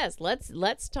 Yes, yes.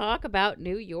 Let's talk about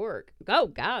New York. Oh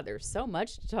God, there's so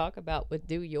much to talk about with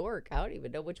New York. I don't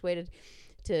even know which way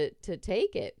to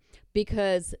take it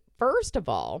because first of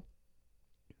all,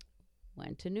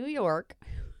 went to New York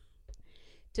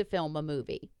to film a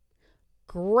movie.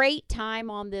 great time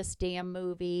on this damn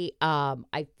movie.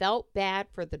 I felt bad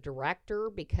for the director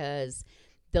because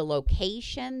the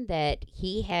location that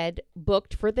he had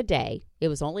booked for the day, it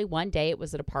was only one day. It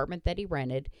was an apartment that he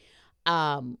rented.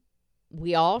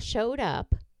 We all showed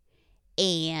up,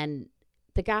 and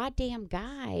the goddamn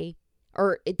guy,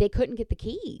 or they couldn't get the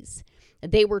keys.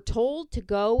 They were told to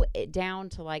go down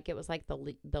to like, it was like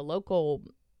the local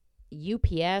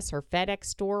UPS or FedEx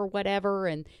store or whatever,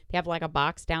 and they have like a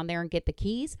box down there and get the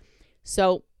keys.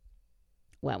 So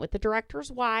went with the director's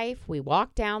wife. We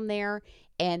walked down there,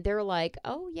 and they're like,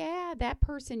 oh yeah, that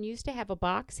person used to have a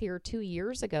box here 2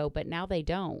 years ago, but now they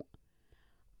don't.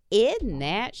 Isn't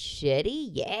that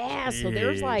shitty? Yeah. So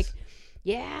there's like,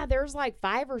 there's like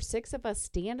 5 or 6 of us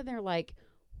standing there like,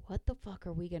 what the fuck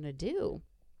are we going to do?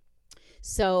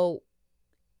 So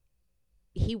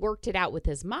he worked it out with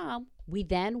his mom. We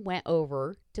then went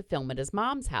over to film at his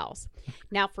mom's house.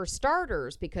 Now, for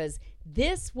starters, because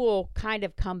this will kind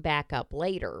of come back up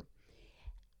later,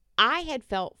 I had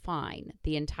felt fine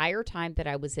the entire time that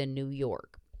I was in New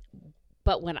York.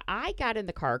 But when I got in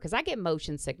the car, because I get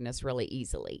motion sickness really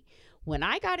easily, when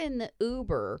I got in the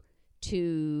Uber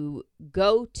to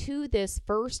go to this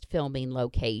first filming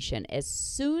location, as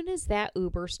soon as that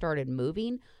Uber started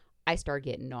moving, I started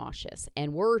getting nauseous.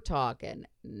 And we're talking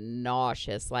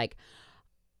nauseous. Like,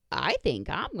 I think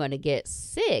I'm going to get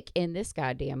sick in this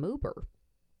goddamn Uber.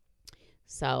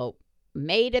 So,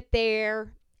 made it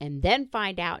there, and then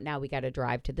find out now we got to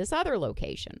drive to this other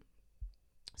location.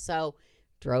 So,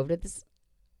 drove to this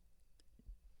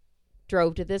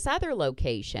other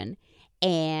location,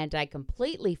 and I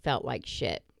completely felt like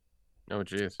shit. Oh,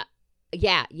 jeez.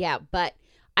 Yeah. But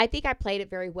I think I played it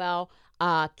very well.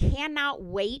 Cannot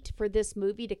wait for this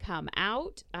movie to come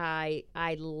out. I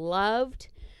loved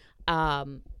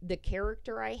the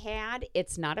character I had.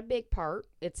 It's not a big part.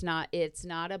 It's not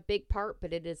a big part,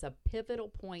 but it is a pivotal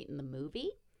point in the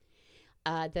movie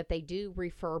that they do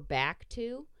refer back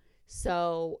to.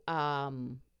 So,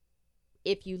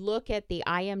 if you look at the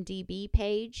IMDb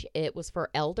page, it was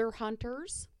for Elder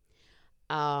Hunters.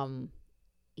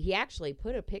 He actually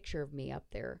put a picture of me up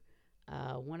there,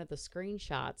 one of the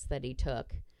screenshots that he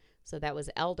took. So that was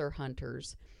Elder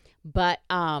Hunters. But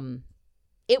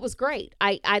it was great.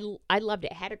 I loved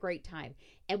it. Had a great time.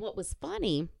 And what was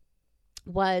funny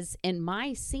was in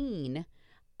my scene,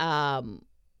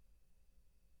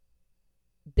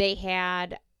 they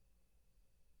had...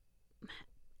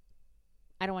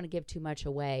 I don't want to give too much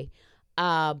away,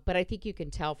 but I think you can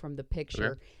tell from the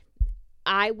picture.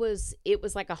 Okay. It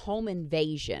was like a home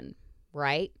invasion,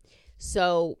 right?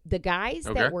 So the guys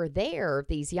that were there,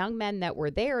 these young men that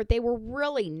were there, they were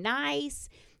really nice.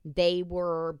 They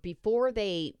were, before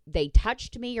they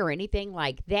touched me or anything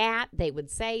like that, they would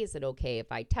say, is it okay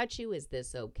if I touch you? Is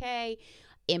this okay?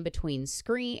 In between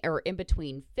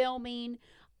filming,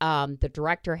 the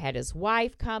director had his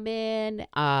wife come in.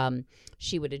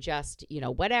 She would adjust,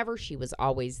 whatever. She was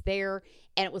always there.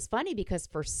 And it was funny because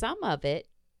for some of it,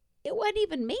 it wasn't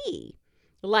even me.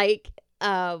 Like,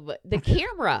 the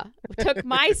camera took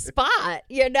my spot,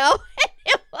 It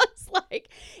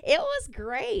was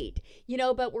great,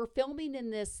 but we're filming in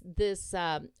this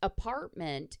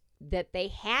apartment that they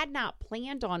had not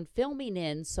planned on filming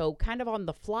in. So kind of on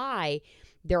the fly,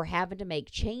 they're having to make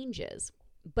changes.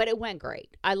 But it went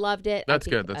great. I loved it. That's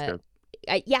good.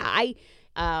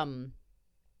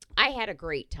 I had a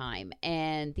great time.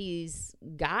 And these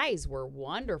guys were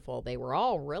wonderful. They were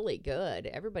all really good.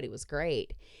 Everybody was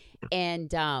great. And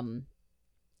then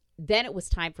it was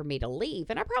time for me to leave.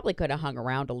 And I probably could have hung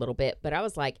around a little bit. But I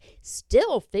was like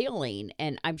still feeling,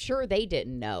 and I'm sure they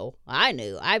didn't know. I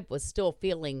knew. I was still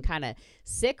feeling kind of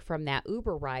sick from that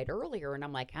Uber ride earlier. And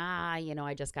I'm like,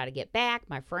 I just got to get back.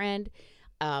 My friend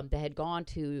that had gone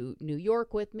to New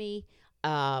York with me,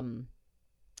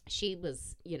 she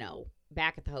was,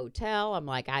 back at the hotel. I'm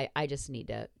like, I just need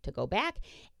to go back.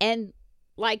 And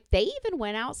like, they even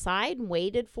went outside and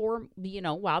waited for,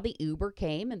 while the Uber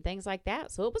came and things like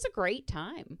that. So it was a great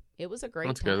time. That's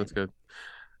time. That's good.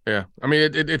 Yeah. I mean,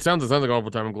 it sounds like an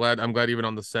awful time. I'm glad even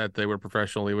on the set, they were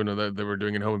professional, even though they were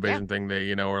doing a home invasion thing.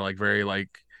 They, were like very like,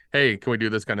 hey, can we do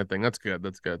this kind of thing? That's good.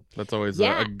 That's always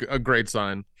a great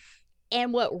sign.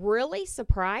 And what really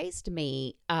surprised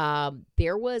me,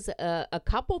 there was a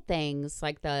couple things,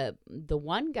 like the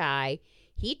one guy,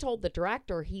 he told the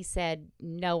director, he said,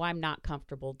 no, I'm not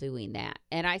comfortable doing that.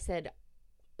 And I said,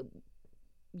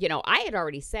 I had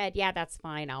already said, yeah, that's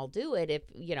fine. I'll do it if,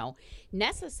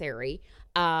 necessary.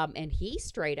 And he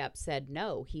straight up said,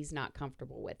 no, he's not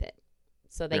comfortable with it.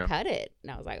 So they cut it.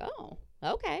 And I was like, oh,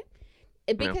 okay.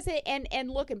 Because and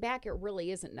looking back, it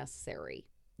really isn't necessary,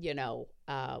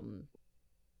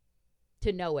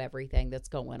 to know everything that's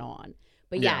going on.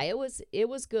 But Yeah. yeah, it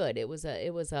was good. It was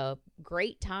a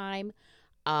great time.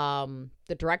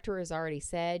 The director has already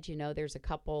said, there's a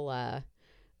couple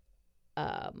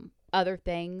other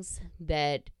things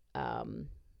that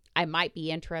I might be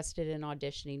interested in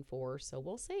auditioning for. So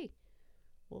we'll see.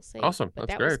 We'll see. Awesome. But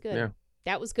That's that was great. good. Yeah.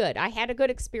 That was good. I had a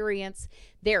good experience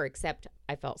there, except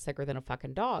I felt sicker than a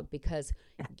fucking dog because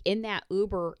in that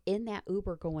Uber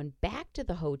going back to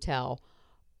the hotel,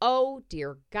 oh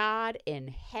dear God in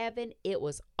heaven, it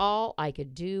was all I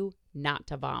could do not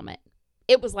to vomit.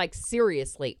 It was like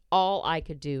seriously all I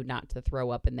could do not to throw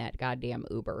up in that goddamn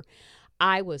Uber.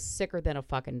 I was sicker than a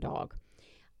fucking dog.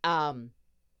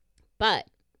 But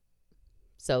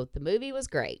so the movie was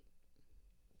great.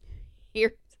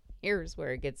 Here's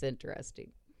where it gets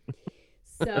interesting.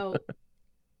 So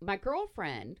my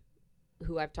girlfriend,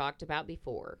 who I've talked about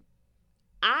before,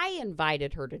 I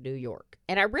invited her to New York.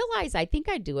 And I realize I think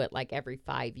I do it like every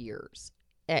 5 years.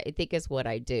 I think is what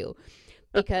I do.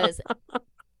 Because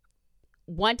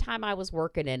one time I was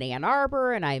working in Ann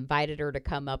Arbor and I invited her to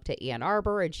come up to Ann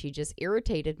Arbor and she just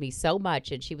irritated me so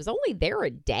much. And she was only there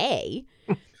a day,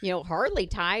 hardly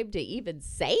time to even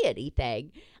say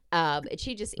anything. And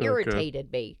she just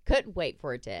irritated me. Couldn't wait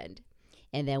for it to end.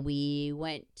 And then we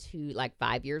went to like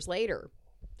 5 years later.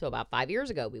 So about 5 years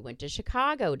ago, we went to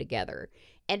Chicago together.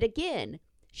 And again,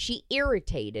 she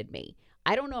irritated me.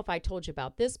 I don't know if I told you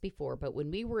about this before, but when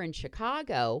we were in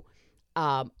Chicago,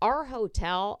 our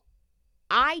hotel,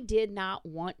 I did not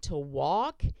want to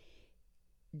walk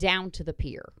down to the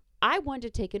pier. I wanted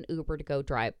to take an Uber to go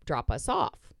drop us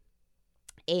off.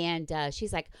 And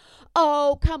she's like,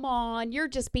 oh, come on, you're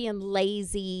just being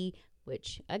lazy,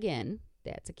 which, again,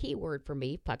 that's a key word for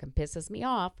me. Fucking pisses me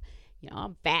off.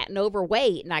 I'm fat and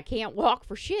overweight and I can't walk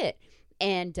for shit.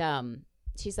 And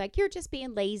she's like, you're just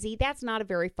being lazy. That's not a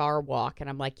very far walk. And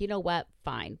I'm like, you know what?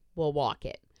 Fine, we'll walk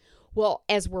it. Well,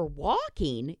 as we're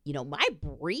walking, my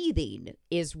breathing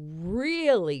is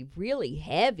really, really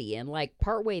heavy. And like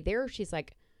partway there, she's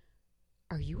like,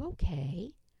 are you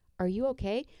okay? Are you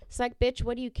okay? It's like, bitch,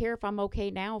 what do you care if I'm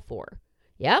okay now for?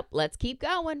 Yep, let's keep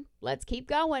going. Let's keep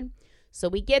going. So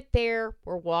we get there.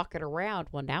 We're walking around.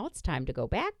 Well, now it's time to go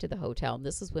back to the hotel. And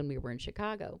this is when we were in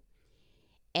Chicago.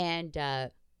 And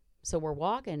so we're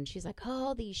walking. She's like,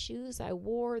 oh, these shoes I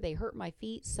wore, they hurt my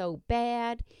feet so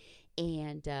bad.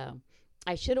 And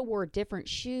I should have wore different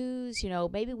shoes.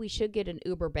 Maybe we should get an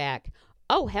Uber back.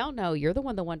 Oh, hell no. You're the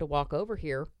one that wanted to walk over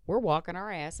here. We're walking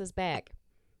our asses back.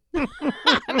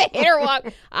 I made her walk.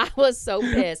 I was so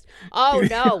pissed. Oh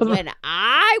no, when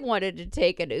I wanted to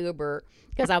take an Uber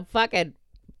because I'm fucking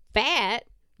fat,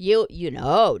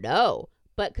 no.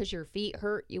 But because your feet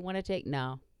hurt, you want to take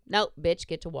no, bitch,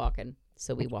 get to walking.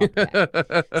 So we walked back.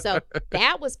 So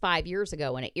that was 5 years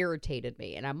ago, and it irritated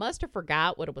me. And I must have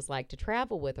forgot what it was like to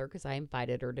travel with her because I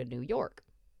invited her to New York.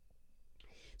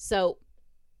 So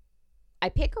I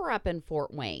pick her up in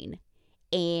Fort Wayne.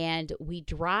 And we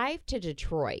drive to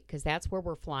Detroit because that's where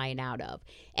we're flying out of.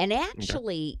 And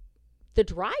actually, the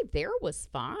drive there was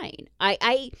fine.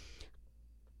 I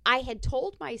had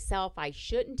told myself I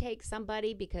shouldn't take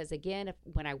somebody because, again,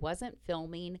 when I wasn't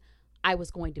filming, I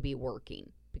was going to be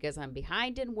working because I'm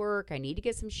behind in work. I need to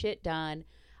get some shit done.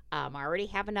 I already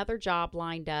have another job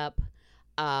lined up.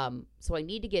 So I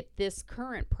need to get this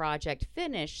current project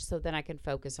finished so then I can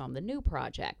focus on the new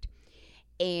project.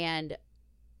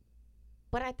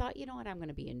 But I thought, you know what, I'm going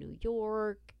to be in New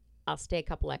York. I'll stay a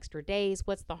couple extra days.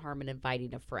 What's the harm in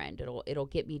inviting a friend? It'll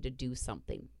get me to do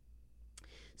something.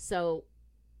 So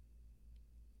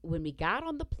when we got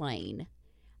on the plane,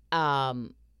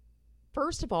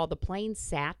 first of all, the plane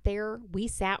sat there. We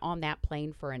sat on that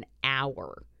plane for an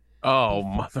hour. Oh,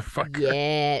 motherfucker.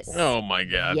 Yes. Oh, my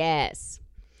God. Yes.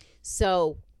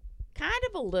 So kind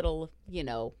of a little,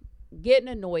 getting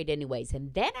annoyed anyways.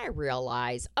 And then I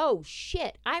realized, oh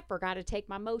shit, I forgot to take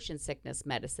my motion sickness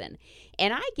medicine.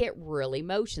 And I get really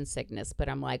motion sickness, but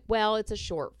I'm like, well, it's a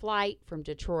short flight from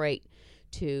Detroit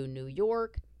to New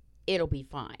York. It'll be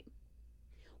fine.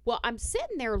 Well, I'm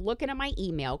sitting there looking at my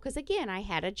email because, again, I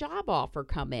had a job offer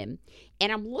come in. And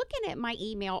I'm looking at my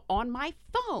email on my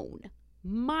phone.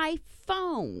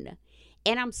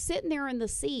 And I'm sitting there in the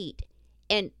seat.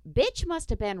 And bitch must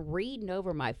have been reading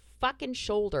over my fucking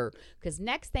shoulder because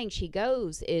next thing she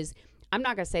goes is, I'm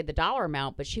not going to say the dollar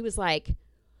amount, but she was like,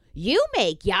 you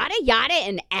make yada yada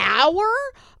an hour?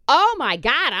 Oh my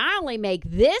God, I only make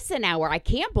this an hour. I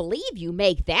can't believe you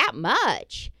make that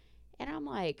much. And I'm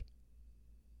like,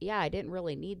 yeah, I didn't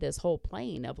really need this whole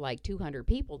plane of like 200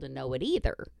 people to know it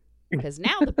either. Because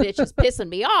now the bitch is pissing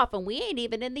me off and we ain't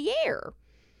even in the air.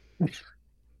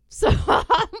 So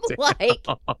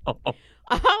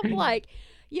I'm like,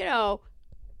 you know,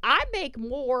 I make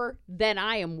more than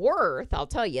I am worth. I'll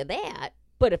tell you that.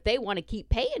 But if they want to keep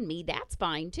paying me, that's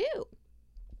fine too.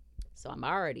 So I'm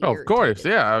already Oh, of course,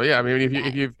 irritated. yeah, yeah. I mean,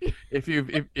 Yeah. if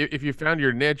you found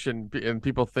your niche and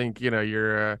people think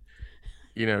you're a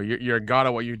god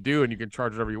at what you do and you can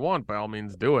charge whatever you want, by all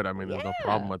means do it. I mean, there's no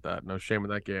problem Yeah. with that. No shame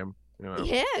in that game.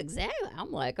 Yeah, exactly.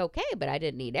 I'm like, okay, but I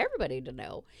didn't need everybody to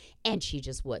know. And she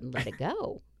just wouldn't let it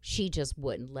go. She just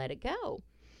wouldn't let it go.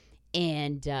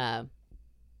 And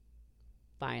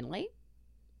finally,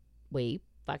 we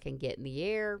fucking get in the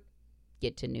air,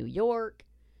 get to New York.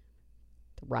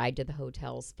 The ride to the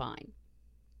hotel is fine.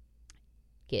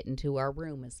 Getting to our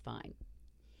room is fine.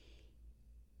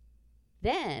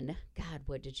 Then, God,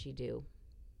 what did she do?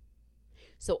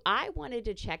 So I wanted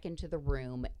to check into the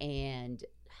room, and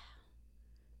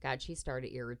God, she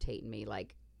started irritating me.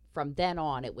 Like, from then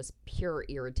on, it was pure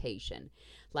irritation.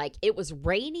 Like, it was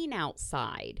raining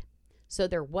outside, so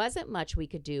there wasn't much we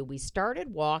could do. We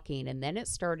started walking, and then it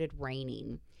started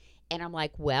raining. And I'm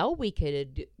like, well, we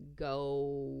could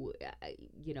go,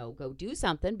 go do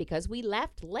something because we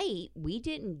left late. We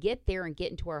didn't get there and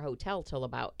get into our hotel till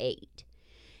about 8.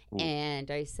 Ooh.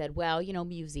 And I said, well,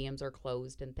 museums are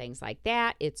closed and things like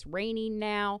that. It's raining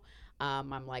now.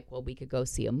 I'm like, well, we could go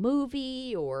see a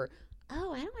movie, or,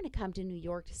 oh, I don't want to come to New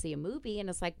York to see a movie. And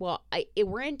it's like, well,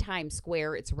 we're in Times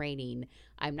Square. It's raining.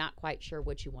 I'm not quite sure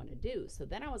what you want to do. So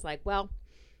then I was like, well,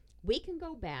 we can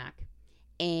go back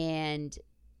and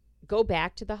go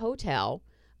back to the hotel.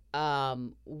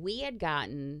 We had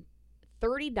gotten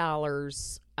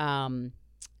 $30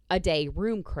 a day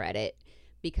room credit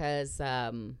because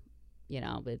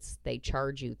they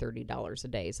charge you $30 a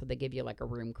day, so they give you like a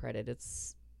room credit.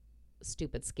 It's a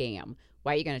stupid scam.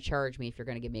 Why are you going to charge me if you're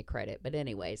going to give me a credit? But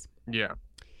anyways, Yeah.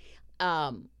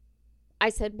 I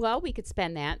said, well, we could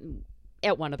spend that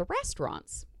at one of the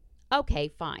restaurants. Okay,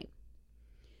 fine.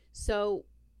 So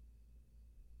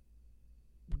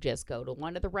just go to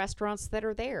one of the restaurants that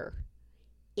are there.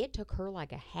 It took her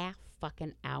like a half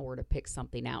fucking hour to pick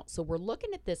something out. So we're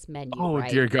looking at this menu, Oh, right?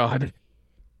 dear God.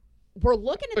 We're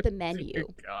looking at the menu. Dear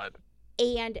God.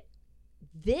 And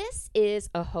this is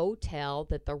a hotel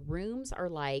that the rooms are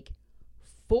like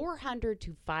 400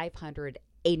 to 500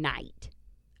 a night.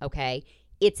 Okay?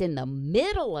 It's in the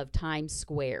middle of Times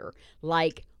Square,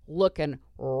 like looking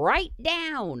right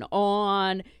down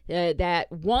on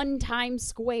that one Times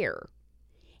Square.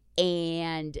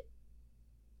 And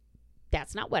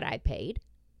that's not what I paid.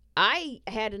 I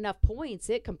had enough points.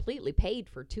 It completely paid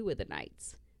for 2 of the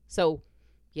nights. So,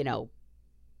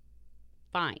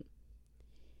 fine.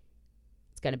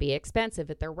 It's going to be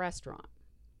expensive at their restaurant.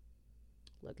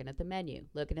 Looking at the menu.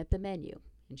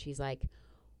 And she's like,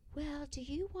 well, do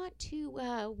you want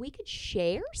to, we could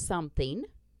share something?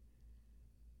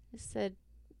 I said,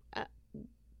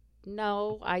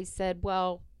 no. I said,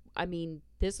 well, I mean,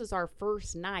 this is our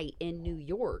first night in New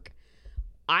York.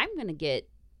 I'm going to get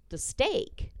the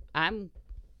steak. I'm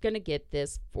going to get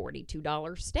this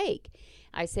 $42 steak.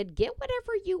 I said, get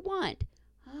whatever you want.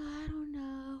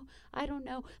 Oh, I don't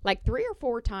know. Like 3 or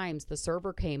 4 times the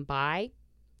server came by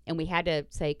and we had to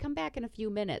say, come back in a few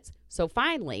minutes. So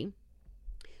finally,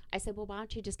 I said, well, why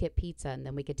don't you just get pizza and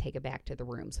then we could take it back to the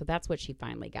room. So that's what she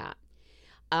finally got.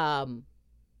 I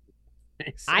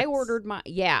ordered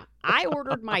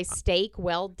my steak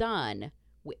well done,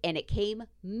 and it came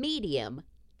medium.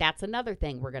 That's another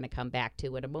thing we're going to come back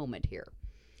to in a moment here.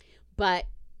 But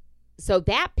so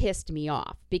that pissed me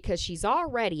off because she's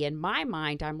already, in my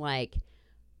mind, I'm like,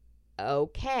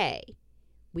 okay,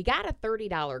 we got a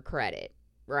 $30 credit,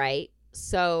 right?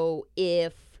 So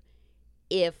if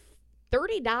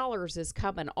 $30 is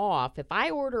coming off, if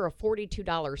I order a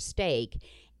 $42 steak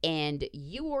and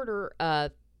you order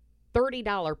a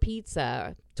 $30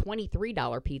 pizza,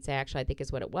 $23 pizza, actually, I think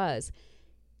is what it was,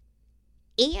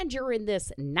 and you're in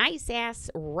this nice-ass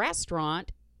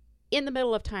restaurant in the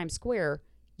middle of Times Square,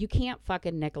 you can't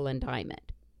fucking nickel and dime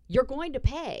it. You're going to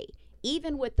pay,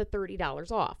 even with the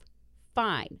 $30 off.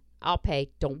 Fine, I'll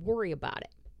pay. Don't worry about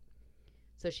it.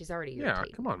 So she's already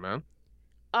irritated. Yeah, come on, man.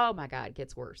 Oh, my God, it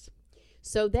gets worse.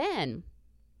 So then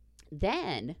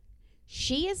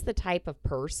she is the type of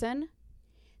person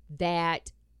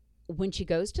that when she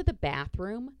goes to the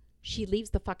bathroom, she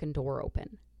leaves the fucking door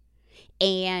open.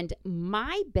 And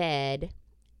my bed,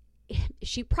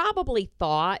 she probably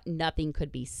thought nothing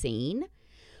could be seen.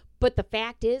 But the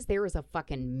fact is, there is a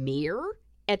fucking mirror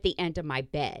at the end of my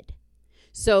bed.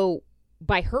 So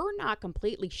by her not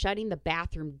completely shutting the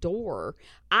bathroom door,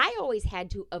 I always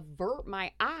had to avert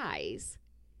my eyes.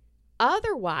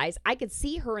 Otherwise, I could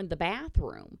see her in the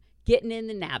bathroom getting in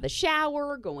and out of the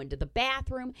shower, going to the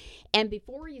bathroom. And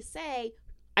before you say,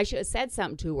 I should have said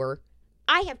something to her,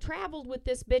 I have traveled with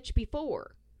this bitch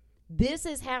before. This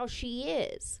is how she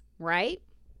is, right?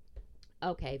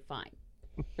 Okay, fine.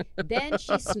 Then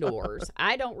she snores.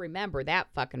 I don't remember that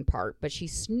fucking part, but she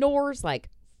snores like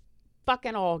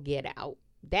fucking all get out.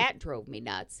 That drove me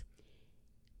nuts.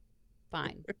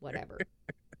 Fine, whatever.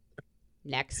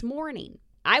 Next morning,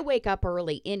 I wake up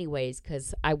early anyways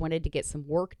because I wanted to get some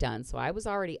work done. So I was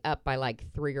already up by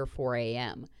like 3 or 4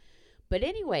 a.m. But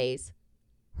anyways,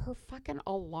 her fucking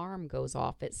alarm goes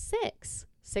off at 6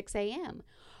 a.m.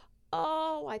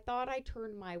 Oh, I thought I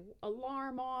turned my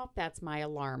alarm off. That's my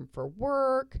alarm for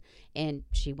work. And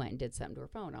she went and did something to her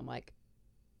phone. I'm like,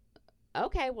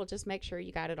 okay, well, just make sure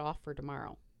you got it off for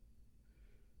tomorrow.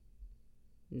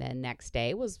 And then next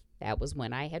day was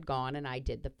when I had gone and I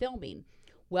did the filming.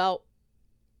 Well,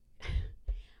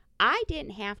 I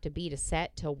didn't have to be to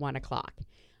set till 1 o'clock.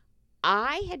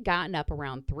 I had gotten up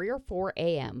around 3 or 4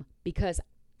 a.m. because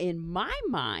in my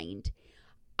mind,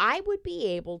 I would be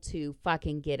able to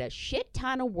fucking get a shit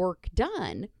ton of work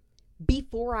done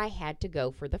before I had to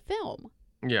go for the film.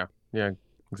 Yeah,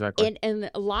 exactly. And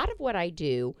a lot of what I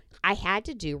do, I had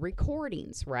to do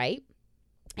recordings, right?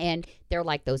 And they're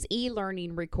like those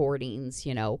e-learning recordings,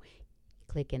 you know,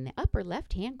 click in the upper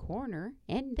left-hand corner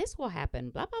and this will happen,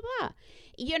 blah, blah, blah.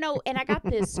 You know, and I got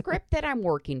this script that I'm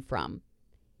working from.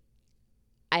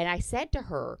 And I said to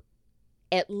her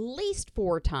at least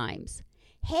 4 times,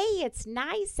 hey, it's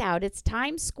nice out. It's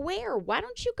Times Square. Why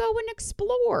don't you go and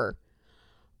explore?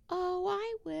 Oh,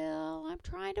 I will. I'm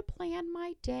trying to plan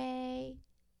my day.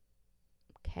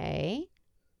 Okay.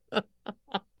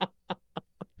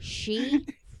 She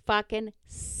fucking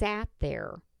sat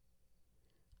there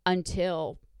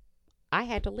until I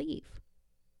had to leave.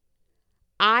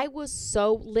 I was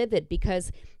so livid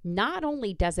because not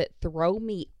only does it throw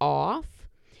me off,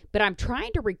 but I'm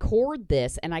trying to record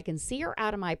this and I can see her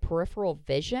out of my peripheral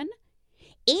vision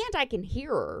and I can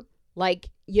hear her, like,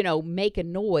 you know, make a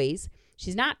noise.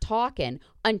 She's not talking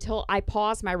until I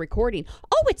pause my recording.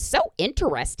 Oh, it's so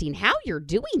interesting how you're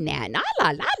doing that. La,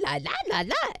 la, la, la, la, la,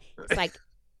 la. It's like,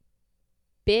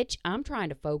 bitch, I'm trying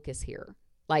to focus here.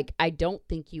 Like, I don't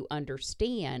think you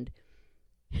understand.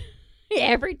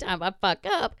 Every time I fuck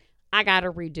up, I got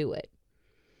to redo it.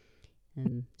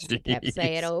 And I kept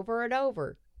saying it over and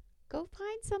over. Go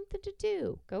find something to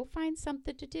do. Go find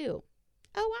something to do.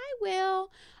 Oh, I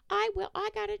will. I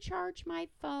got to charge my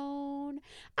phone.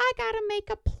 I got to make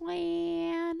a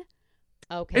plan.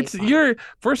 Okay. It's fine. you're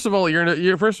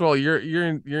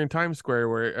in Times Square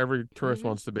where every tourist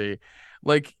wants to be.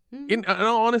 Like in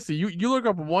all honesty, you look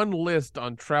up one list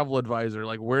on Travel Advisor,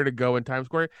 like where to go in Times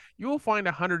Square, you will find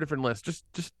 100 different lists.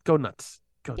 Just go nuts.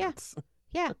 Go nuts.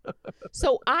 Yeah.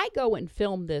 So I go and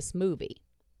film this movie.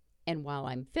 And while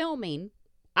I'm filming,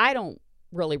 I don't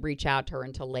really reach out to her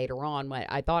until later on. When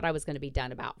I thought I was going to be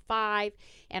done about 5.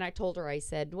 And I told her, I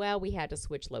said, well, we had to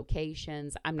switch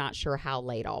locations. I'm not sure how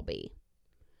late I'll be.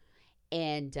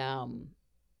 And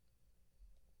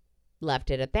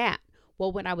left it at that.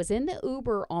 Well, when I was in the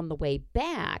Uber on the way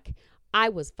back, I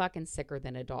was fucking sicker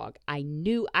than a dog. I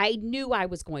knew I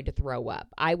was going to throw up.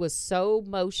 I was so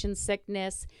motion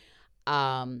sickness.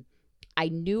 I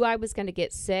knew I was going to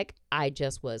get sick. I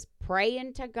just was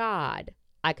praying to God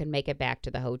I could make it back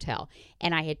to the hotel.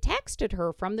 And I had texted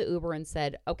her from the Uber and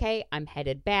said, okay, I'm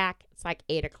headed back. It's like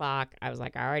 8 o'clock. I was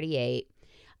like, I already ate.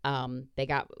 They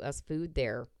got us food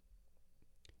there.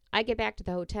 I get back to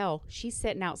the hotel. She's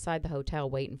sitting outside the hotel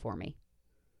waiting for me.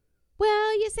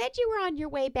 Well, you said you were on your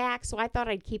way back, so I thought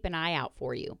I'd keep an eye out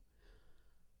for you.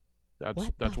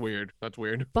 That's weird. That's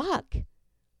weird. Fuck.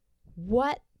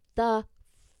 What the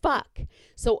fuck?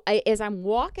 So as I'm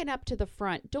walking up to the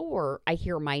front door, I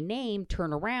hear my name,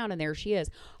 turn around, and there she is.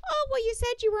 Oh, well, you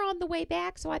said you were on the way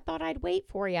back, so I thought I'd wait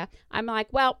for you. I'm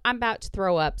like, well, I'm about to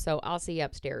throw up, so I'll see you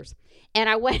upstairs. And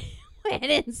I went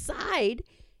inside,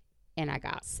 and I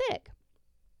got sick.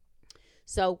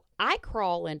 So I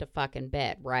crawl into fucking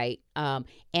bed, right? And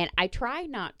I try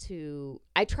to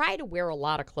wear a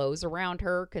lot of clothes around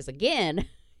her because, again,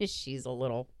 she's a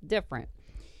little different.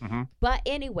 Mm-hmm. But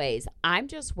anyways, I'm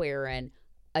just wearing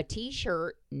a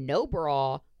t-shirt, no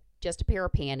bra, just a pair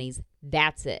of panties.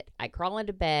 That's it. I crawl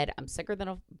into bed. I'm sicker than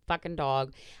a fucking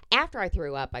dog. After I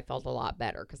threw up, I felt a lot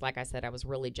better because, like I said, I was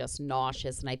really just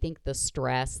nauseous. And I think the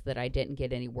stress that I didn't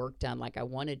get any work done like I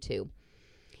wanted to.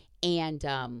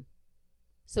 And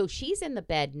so she's in the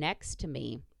bed next to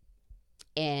me.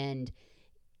 And,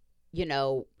 you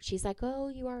know, she's like, oh,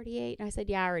 you already ate? And I said,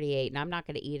 yeah, I already ate. And I'm not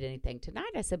going to eat anything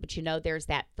tonight. I said, but, you know, there's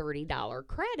that $30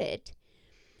 credit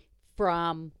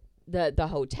from the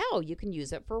hotel, you can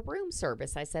use it for room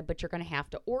service. I said, but you're going to have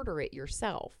to order it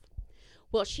yourself.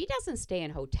 Well, she doesn't stay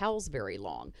in hotels very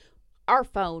long. Our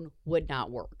phone would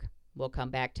not work. We'll come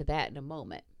back to that in a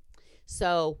moment.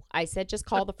 So I said, just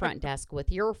call the front desk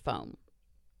with your phone.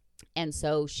 And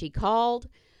so she called.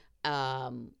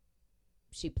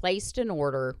 She placed an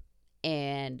order,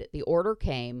 and the order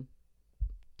came.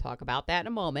 Talk about that in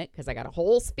a moment, because I got a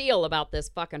whole spiel about this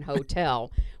fucking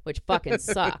hotel, which fucking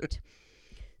sucked.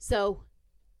 So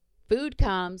food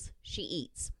comes, she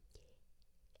eats.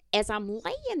 As I'm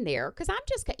laying there, because I'm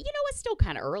just, it's still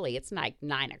kind of early. It's like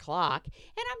 9 o'clock,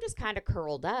 and I'm just kind of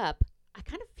curled up. I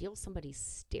kind of feel somebody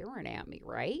staring at me,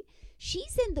 right?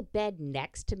 She's in the bed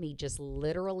next to me, just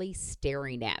literally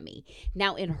staring at me.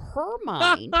 Now, in her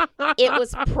mind, it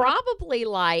was probably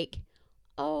like,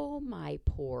 oh, my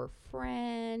poor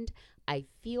friend. I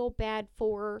feel bad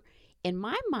for her. In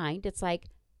my mind, it's like,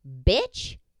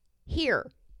 bitch,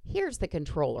 here's the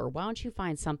controller. Why don't you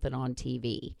find something on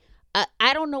TV?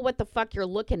 I don't know what the fuck you're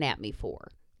looking at me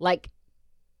for. Like,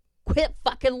 quit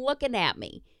fucking looking at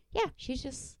me. Yeah, she's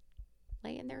just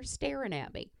laying there staring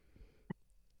at me.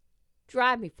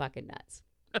 Drive me fucking nuts.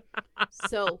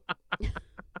 So...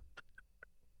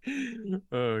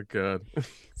 Oh God.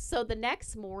 So the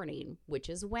next morning, which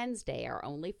is Wednesday, our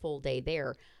only full day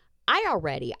there, I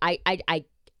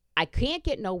can't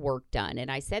get no work done.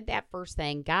 And I said that first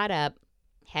thing, got up,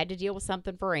 had to deal with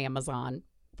something for Amazon.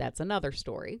 That's another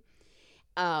story.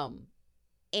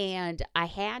 And I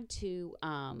had to,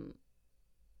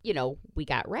 we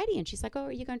got ready, and she's like, oh,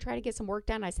 are you going to try to get some work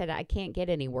done? I said, I can't get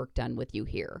any work done with you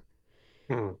here.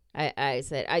 I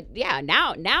said,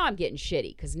 now I'm getting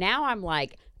shitty, because now I'm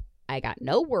like, I got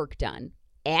no work done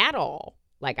at all.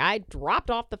 Like, I dropped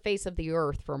off the face of the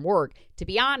earth from work. To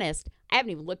be honest, I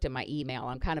haven't even looked at my email.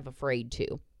 I'm kind of afraid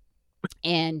to.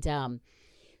 And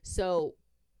so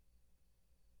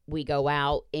we go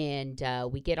out, and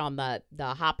we get on the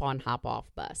hop-on,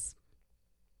 hop-off bus.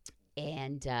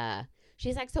 And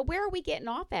she's like, so where are we getting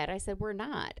off at? I said, we're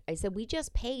not. I said, we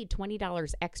just paid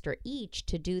 $20 extra each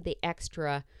to do the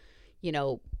extra,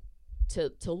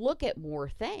 to look at more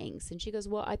things. And she goes,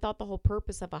 well, I thought the whole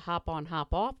purpose of a hop-on,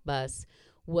 hop-off bus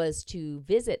was to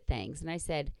visit things. And I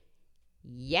said,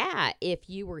 yeah, if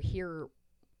you were here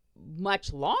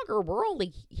much longer, we're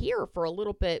only here for a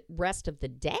little bit rest of the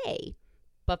day,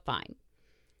 but fine.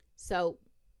 So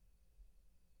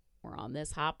we're on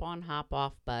this hop-on,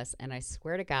 hop-off bus, and I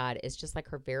swear to God, it's just like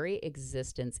her very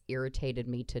existence irritated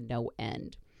me to no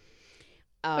end.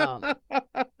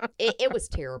 It was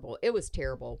terrible. It was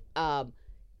terrible.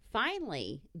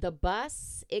 Finally, the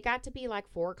bus, it got to be like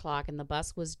 4 o'clock, and the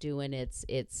bus was doing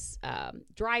its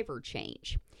driver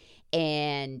change.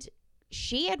 And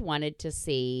she had wanted to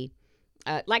see,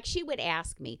 like she would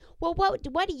ask me, well, what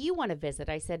do you want to visit?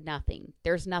 I said, nothing.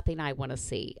 There's nothing I want to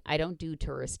see. I don't do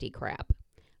touristy crap.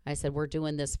 I said, we're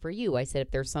doing this for you. I said,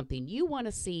 if there's something you want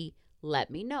to see, let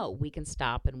me know. We can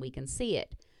stop and we can see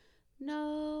it.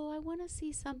 No, I want to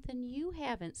see something you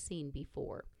haven't seen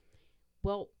before.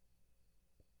 Well,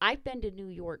 I've been to New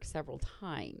York several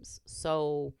times,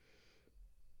 so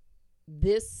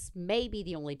this may be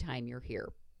the only time you're here,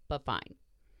 but fine.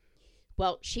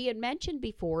 Well, she had mentioned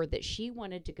before that she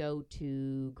wanted to go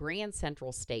to Grand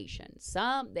Central Station.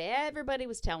 Everybody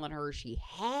was telling her she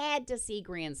had to see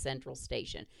Grand Central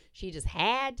Station. She just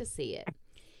had to see it.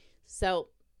 So,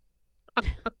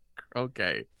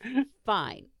 okay.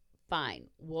 Fine.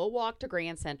 We'll walk to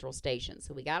Grand Central Station.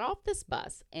 So we got off this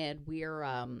bus, and we're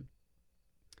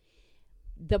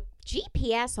the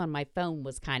GPS on my phone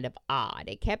was kind of odd.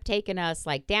 It kept taking us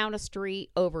like down a street,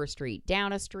 over a street,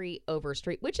 down a street, over a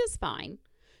street, which is fine.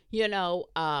 It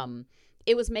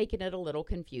was making it a little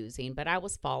confusing, but I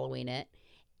was following it.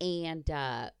 And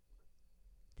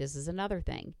this is another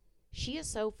thing. She is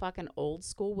so fucking old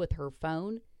school with her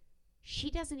phone.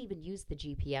 She doesn't even use the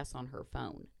GPS on her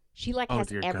phone. She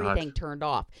has everything turned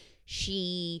off.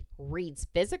 She reads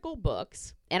physical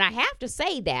books. And I have to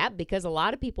say that because a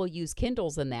lot of people use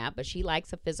Kindles in that, but she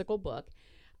likes a physical book.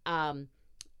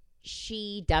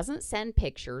 She doesn't send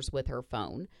pictures with her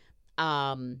phone,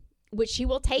 which she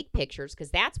will take pictures,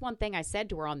 because that's one thing I said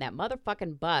to her on that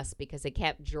motherfucking bus, because it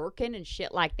kept jerking and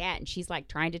shit like that. And she's like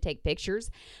trying to take pictures.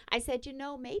 I said,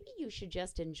 maybe you should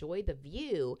just enjoy the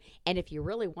view. And if you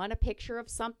really want a picture of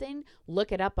something,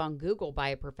 look it up on Google by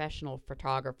a professional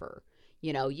photographer.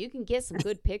 You can get some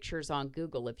good pictures on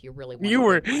Google if you really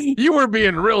want. You were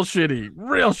being real shitty.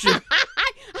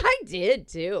 I did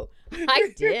too.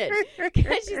 I did.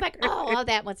 Because she's like, oh,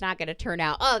 that one's not going to turn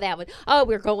out. Oh, that one. Oh,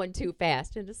 we're going too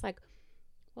fast. And it's like,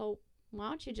 well, why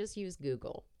don't you just use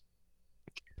Google?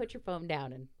 Put your phone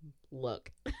down and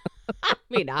look. I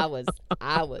mean,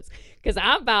 because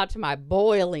I'm about to my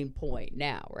boiling point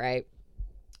now, right?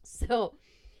 So,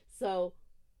 so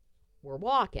we're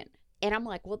walking. And I'm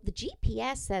like, well, the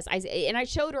GPS says, and I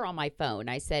showed her on my phone.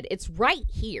 I said, it's right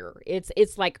here.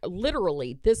 It's like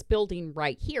literally this building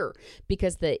right here,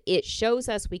 because it shows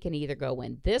us we can either go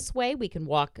in this way, we can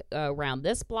walk around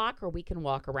this block, or we can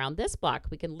walk around this block.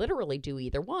 We can literally do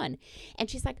either one. And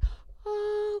she's like,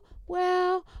 oh,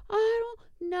 well, I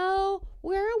don't know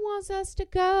where it wants us to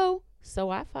go.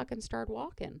 So I fucking started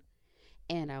walking.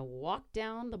 And I walked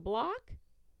down the block.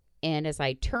 And as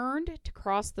I turned to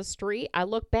cross the street, I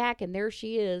looked back and there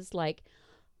she is, like,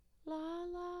 la,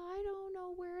 I don't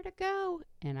know where to go.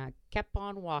 And I kept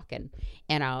on walking.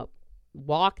 And I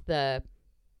walked the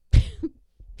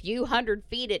few hundred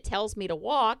feet it tells me to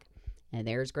walk. And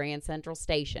there's Grand Central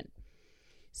Station.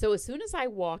 So as soon as I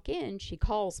walk in, she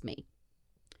calls me.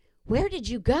 Where did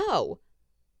you go?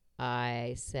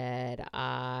 I said,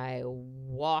 I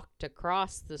walked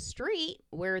across the street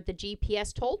where the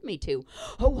GPS told me to.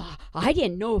 Oh, I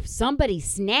didn't know if somebody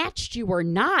snatched you or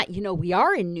not. You know, we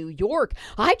are in New York.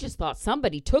 I just thought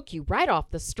somebody took you right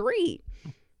off the street.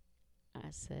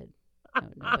 I said, no,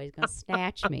 nobody's going to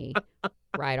snatch me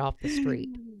right off the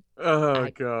street. Oh,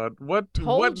 God. What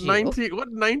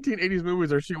 1980s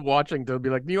movies are she watching to be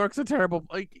like, New York's a terrible,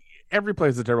 like, every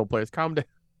place is a terrible place. Calm down.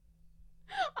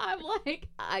 I'm like,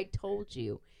 I told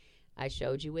you. I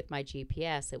showed you with my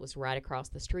GPS. It was right across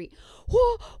the street.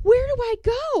 Well, where do I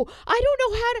go?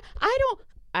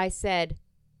 I said,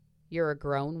 you're a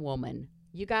grown woman.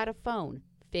 You got a phone.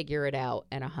 Figure it out.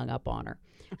 And I hung up on her.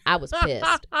 I was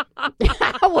pissed.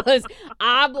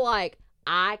 I'm like,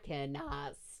 I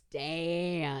cannot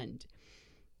stand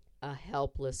a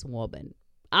helpless woman.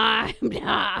 I'm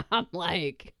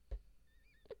like,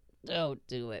 don't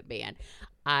do it, man.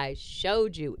 I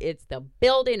showed you. It's the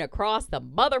building across the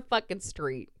motherfucking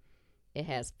street. It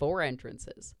has 4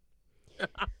 entrances.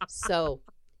 So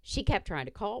she kept trying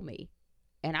to call me,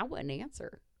 and I wouldn't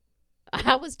answer.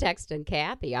 I was texting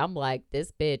Kathy. I'm like,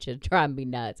 this bitch is driving me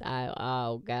nuts.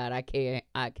 Oh, God, I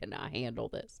cannot handle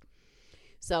this.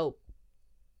 So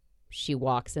she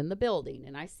walks in the building,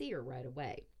 and I see her right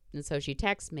away. And so she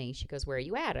texts me. She goes, where are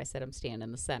you at? I said, I'm standing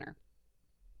in the center.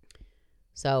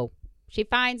 So she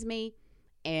finds me.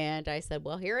 And I said,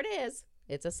 well, here it is.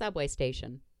 It's a subway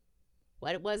station.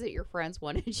 What was it your friends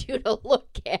wanted you to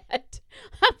look at?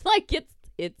 I'm like,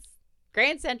 it's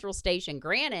Grand Central Station.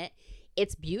 Granted,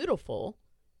 it's beautiful.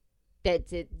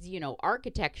 That's,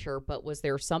 architecture. But was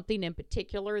there something in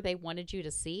particular they wanted you to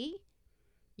see?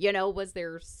 Was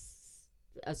there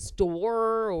a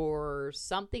store or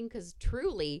something? Because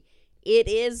truly,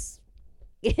 it's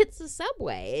a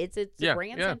subway. It's a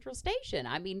Grand Central Station.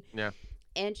 I mean, yeah.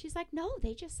 And she's like, no,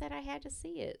 they just said I had to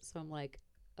see it. So I'm like,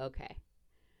 okay.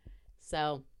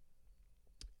 So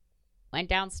went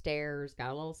downstairs,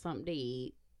 got a little something to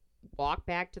eat, walked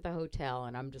back to the hotel,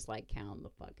 and I'm just like counting the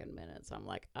fucking minutes. I'm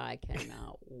like, I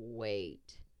cannot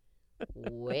wait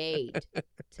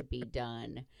to be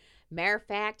done. Matter of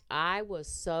fact, I was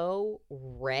so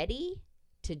ready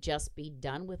to just be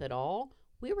done with it all.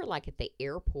 We were like at the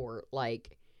airport,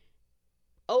 like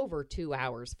over 2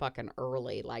 hours fucking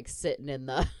early, like sitting in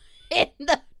the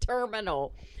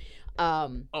terminal. Oh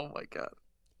my God.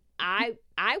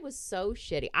 I was so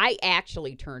shitty. I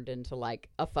actually turned into like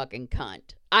a fucking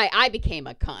cunt. I became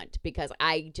a cunt because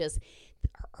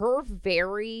her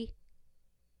very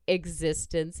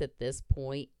existence at this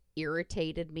point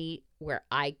irritated me where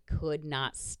I could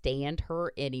not stand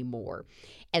her anymore.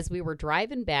 As we were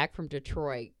driving back from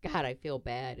Detroit, God, I feel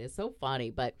bad. It's so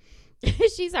funny, but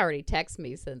she's already texted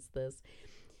me since this.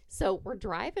 So we're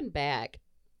driving back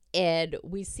and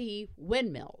we see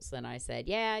windmills. And I said,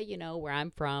 yeah, where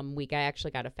I'm from, we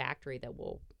actually got a factory that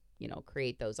will,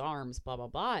 create those arms, blah, blah,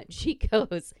 blah. And she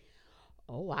goes,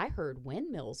 oh, I heard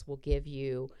windmills will give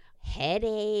you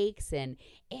headaches and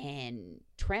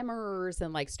tremors,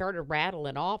 and like started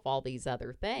rattling off all these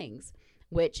other things,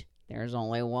 which there's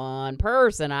only one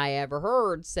person I ever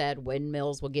heard said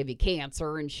windmills will give you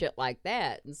cancer and shit like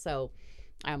that. And so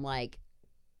I'm like,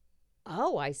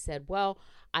 oh, I said, well,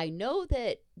 I know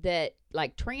that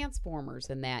like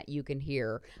transformers and that you can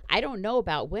hear. I don't know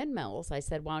about windmills. I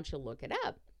said, why don't you look it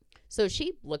up? So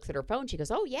she looks at her phone. She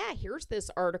goes, oh, yeah, here's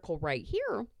this article right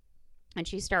here. And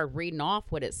she started reading off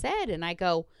what it said. And I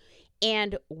go,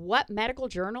 and what medical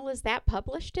journal is that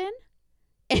published in?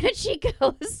 And she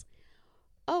goes,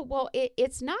 oh, well,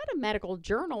 it's not a medical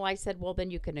journal. I said, well, then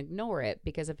you can ignore it,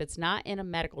 because if it's not in a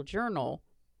medical journal,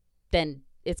 then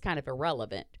it's kind of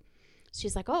irrelevant.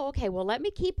 She's like, oh, okay, well, let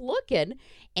me keep looking.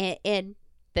 And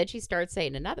Then she starts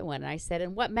saying another one. And I said,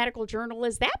 and what medical journal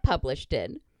is that published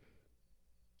in?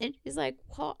 And she's like,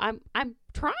 well, I'm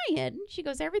trying. She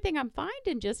goes, everything I'm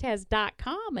finding just has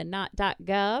 .com and not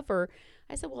 .gov. Or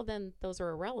I said, well, then those are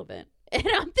irrelevant. And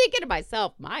I'm thinking to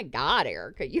myself, my God,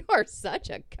 Erica, you are such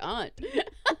a cunt.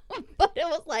 But it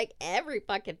was like every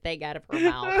fucking thing out of her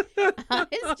mouth.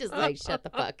 It's just like, shut the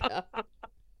fuck up.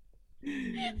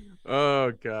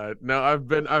 Oh God, no, I've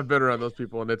been around those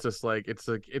people, and it's just like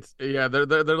yeah, they're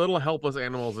little helpless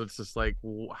animals. It's just like,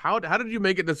 how did you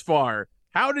make it this far?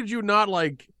 How did you not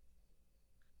like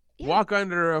walk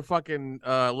under a fucking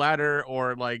ladder,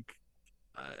 or like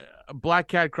a black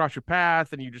cat cross your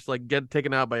path and you just like get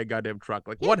taken out by a goddamn truck?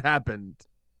 Like, what happened?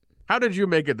 How did you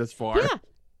make it this far?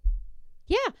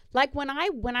 Yeah, like when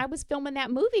I was filming that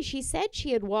movie, she said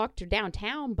she had walked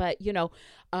downtown, but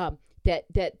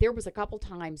that there was a couple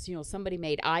times, somebody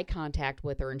made eye contact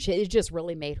with her, and it just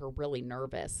really made her really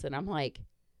nervous. And I'm like,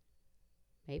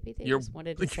 maybe they just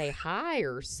wanted to say hi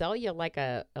or sell you like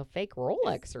a fake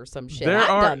Rolex or some shit. There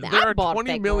are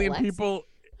 20 million Rolex. People.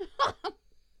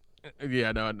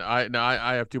 Yeah, no,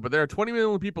 I have to, but there are 20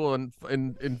 million people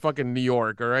in fucking New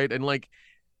York, all right, and like.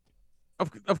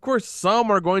 Of course,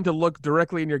 some are going to look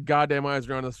directly in your goddamn eyes.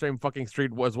 You're on the same fucking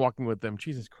street was walking with them.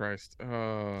 Jesus Christ.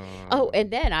 Oh,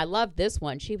 and then I love this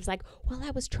one. She was like, well,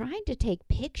 I was trying to take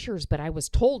pictures, but I was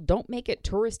told don't make it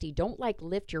touristy. Don't like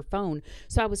lift your phone.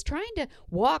 So I was trying to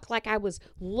walk like I was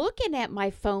looking at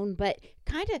my phone, but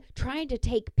kind of trying to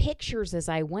take pictures as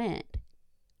I went.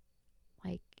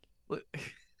 Like...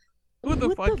 Who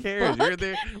the fuck cares? You're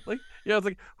there. Like, yeah, it's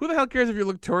like, who the hell cares if you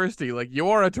look touristy? Like, you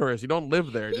are a tourist. You don't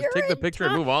live there. Just take the picture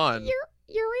and move on.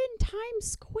 You're in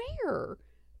Times Square.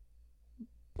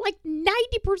 Like 90%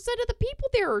 of the people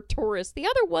there are tourists. The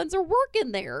other ones are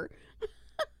working there.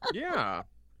 Yeah.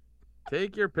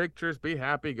 Take your pictures, be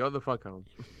happy, go the fuck home.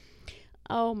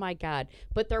 Oh my God.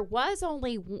 But there was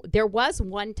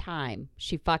one time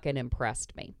she fucking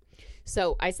impressed me.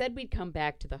 So I said we'd come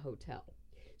back to the hotel.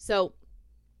 So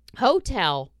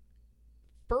hotel,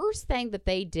 first thing that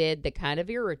they did that kind of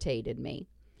irritated me,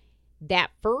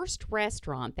 that first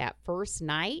restaurant, that first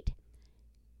night,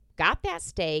 got that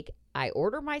steak. I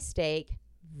order my steak,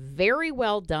 very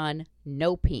well done,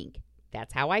 no pink.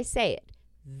 That's how I say it.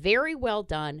 Very well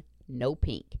done, no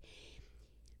pink.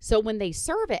 So when they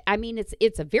serve it, I mean,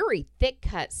 it's a very thick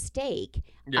cut steak.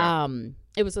 Yeah.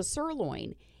 It was a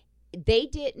sirloin. They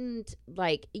didn't,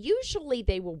 like, usually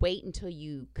they will wait until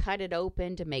you cut it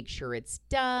open to make sure it's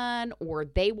done, or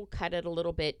they will cut it a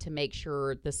little bit to make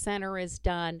sure the center is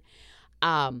done.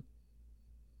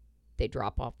 They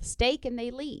drop off the steak and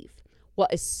they leave. Well,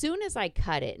 as soon as I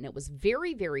cut it, and it was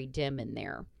very, very dim in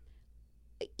there,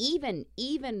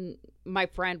 even my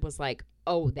friend was like,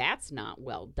 oh, that's not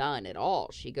well done at all.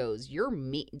 She goes,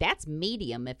 that's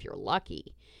medium if you're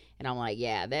lucky. And I'm like,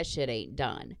 yeah, that shit ain't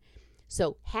done.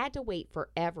 So had to wait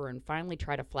forever and finally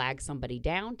try to flag somebody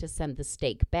down to send the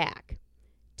steak back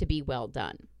to be well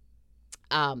done.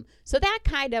 So that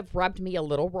kind of rubbed me a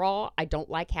little raw. I don't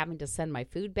like having to send my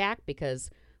food back because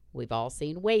we've all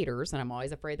seen waiters, and I'm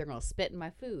always afraid they're going to spit in my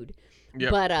food. Yep.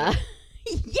 But,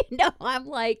 I'm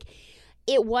like,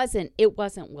 it wasn't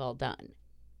well done.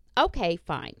 Okay,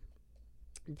 fine.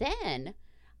 Then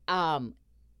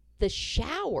the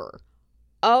shower.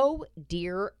 Oh,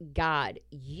 dear God.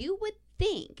 You would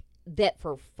think that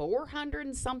for $400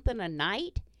 and something a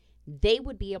night, they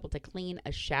would be able to clean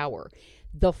a shower.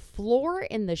 The floor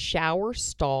in the shower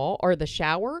stall or the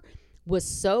shower was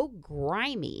so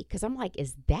grimy because I'm like,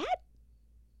 is that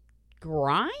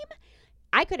grime?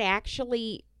 I could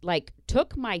actually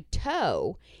took my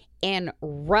toe and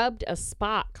rubbed a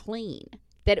spot clean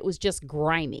that it was just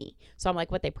grimy. So I'm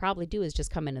like, what they probably do is just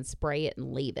come in and spray it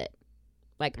and leave it.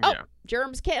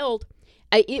 Germs killed.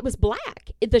 It was black.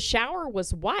 The shower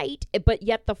was white, but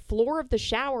yet the floor of the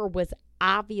shower was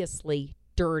obviously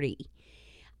dirty.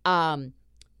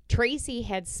 Tracy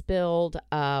had spilled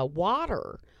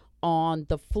water on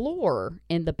the floor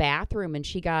in the bathroom, and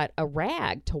she got a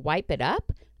rag to wipe it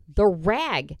up. The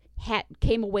rag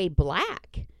came away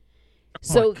black.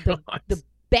 So the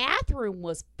bathroom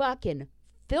was fucking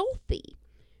filthy.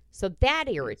 So that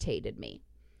irritated me.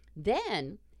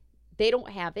 Then they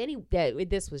don't have any,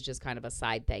 this was just kind of a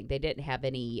side thing. They didn't have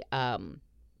any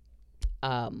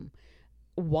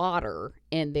water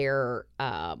in their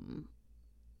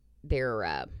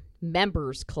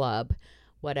members club,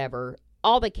 whatever.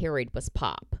 All they carried was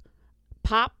pop.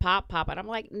 pop, pop, pop. And I'm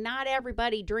like, not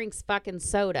everybody drinks fucking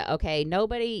soda, okay?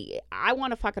 Nobody, I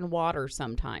want a fucking water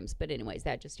sometimes. But, anyways,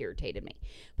 that just irritated me.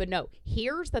 But no,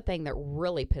 here's the thing that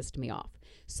really pissed me off.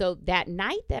 So, that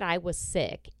night that I was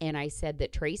sick and I said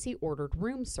that Tracy ordered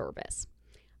room service,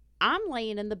 I'm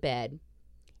laying in the bed.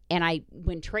 And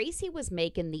when Tracy was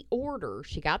making the order,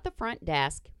 she got the front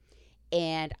desk,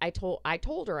 and I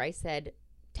told her, I said,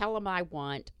 tell them I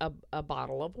want a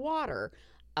bottle of water.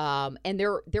 And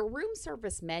their room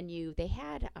service menu, they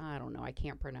had, I don't know, I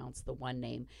can't pronounce the one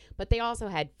name, but they also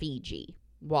had Fiji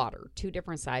water, 2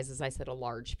 different sizes. I said a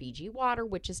large Fiji water,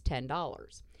 which is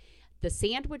 $10. The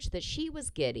sandwich that she was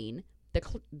getting,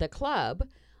 the club,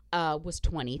 was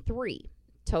 $23.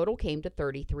 Total came to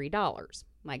 $33.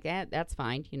 Like that's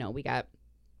fine. You know, we got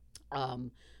a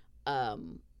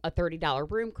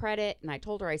 $30 room credit. And I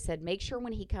told her, I said, make sure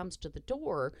when he comes to the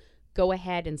door, go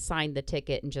ahead and sign the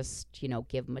ticket and just,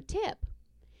 give him a tip.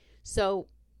 So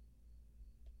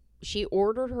she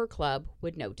ordered her club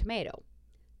with no tomato.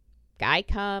 Guy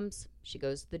comes, she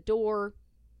goes to the door,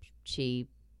 she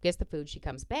gets the food, she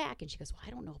comes back, and she goes, well, I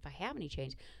don't know if I have any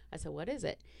change. I said, what is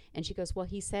it? And she goes, well,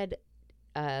 he said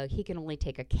he can only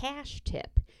take a cash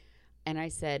tip. And I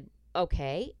said,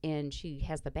 okay. And she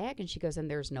has the bag, and she goes, and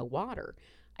there's no water.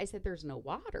 I said, there's no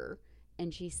water?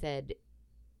 And she said,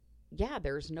 yeah,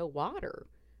 there's no water.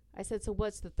 I said, so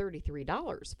what's the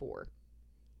 $33 for?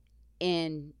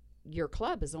 And your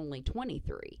club is only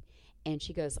 $23. And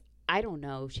she goes, I don't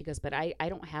know. She goes, but I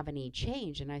don't have any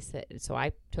change. And I said, so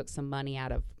I took some money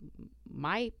out of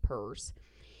my purse.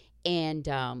 And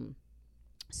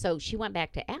so she went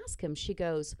back to ask him. She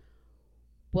goes,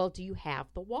 well, do you have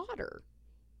the water?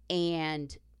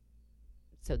 And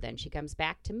so then she comes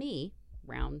back to me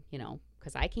around,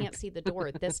 because I can't see the door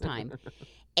at this time.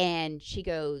 And she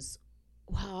goes,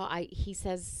 well, he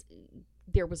says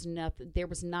there was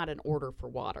not an order for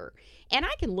water. And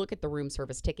I can look at the room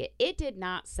service ticket. It did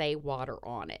not say water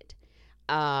on it.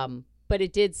 But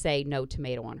it did say no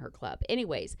tomato on her club.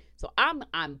 Anyways, so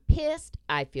I'm pissed.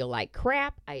 I feel like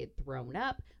crap. I had thrown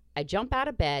up. I jump out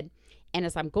of bed. And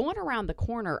as I'm going around the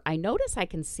corner, I notice I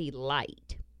can see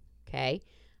light. Okay.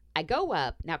 I go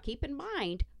up. Now, keep in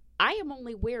mind, I am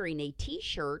only wearing a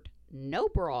t-shirt, no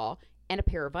bra, and a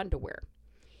pair of underwear.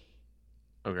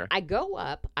 Okay. I go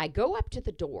up to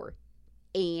the door,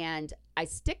 and I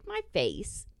stick my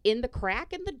face in the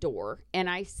crack in the door, and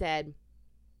I said,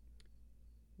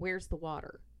 where's the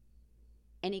water?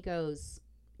 And he goes,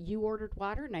 you ordered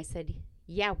water? And I said,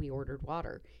 yeah, we ordered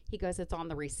water. He goes, it's on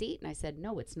the receipt. And I said,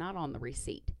 no, it's not on the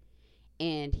receipt.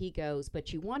 And he goes,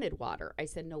 but you wanted water. I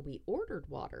said, no, we ordered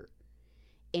water.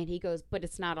 And he goes, but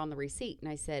it's not on the receipt. And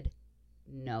I said,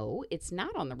 no, it's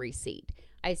not on the receipt.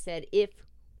 I said, if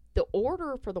the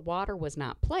order for the water was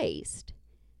not placed,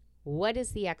 what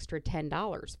is the extra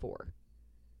 $10 for?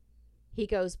 He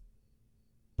goes,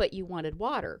 but you wanted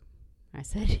water. I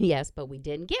said, yes, but we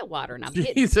didn't get water. And I'm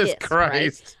getting Jesus pissed, Christ.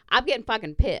 right? I'm getting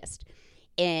fucking pissed.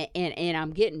 And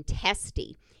I'm getting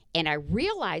testy. And I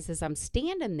realize as I'm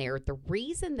standing there, the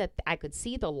reason that I could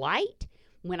see the light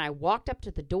when I walked up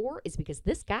to the door is because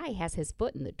this guy has his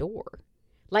foot in the door.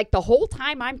 Like the whole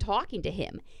time I'm talking to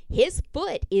him, his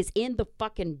foot is in the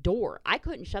fucking door. I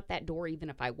couldn't shut that door even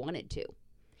if I wanted to.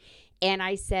 And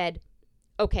I said,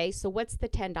 okay, so what's the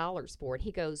 $10 for it?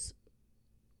 He goes,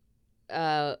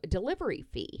 delivery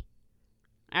fee.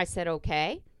 I said,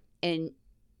 okay. And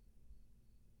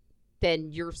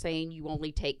then you're saying you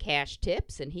only take cash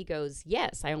tips? And he goes,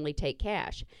 yes, I only take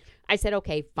cash. I said,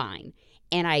 okay, fine.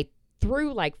 And I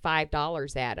threw like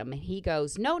 $5 at him. And he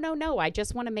goes, no, I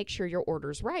just want to make sure your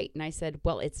order's right. And I said,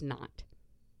 well, it's not.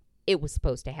 It was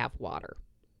supposed to have water.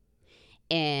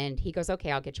 And he goes,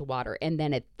 okay, I'll get you water. And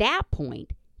then at that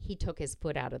point, he took his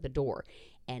foot out of the door.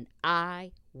 And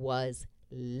I was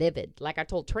livid. Like I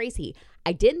told Tracy,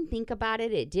 I didn't think about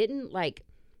it. It didn't like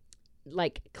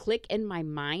click in my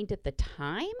mind at the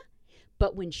time.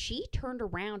 But when she turned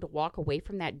around to walk away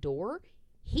from that door,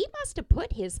 he must have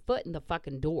put his foot in the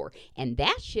fucking door. And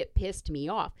that shit pissed me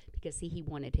off because, see, he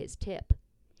wanted his tip.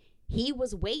 He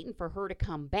was waiting for her to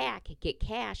come back, get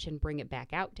cash, and bring it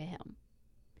back out to him.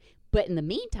 But in the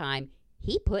meantime,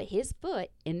 he put his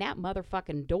foot in that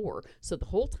motherfucking door. So the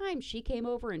whole time she came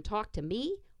over and talked to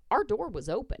me, our door was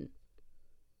open.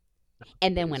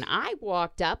 And then when I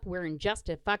walked up wearing just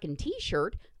a fucking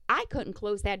t-shirt, I couldn't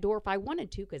close that door if I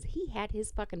wanted to because he had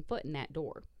his fucking foot in that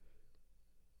door.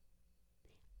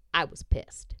 I was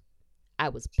pissed.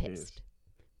 Jeez.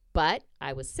 But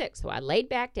I was sick, so I laid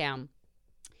back down.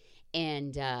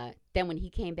 And then when he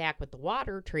came back with the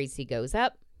water, Tracy goes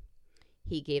up.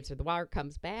 He gives her the water,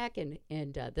 comes back, and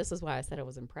this is why I said I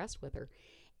was impressed with her.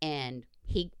 And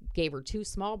he gave her 2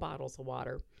 small bottles of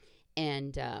water.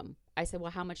 And I said,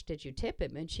 well, how much did you tip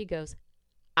him? And she goes,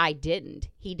 I didn't.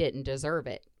 He didn't deserve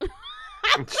it.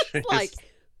 I was like, Jeez.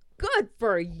 good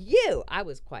for you. I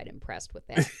was quite impressed with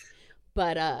that.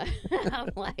 But I'm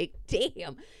like,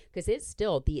 damn, because it's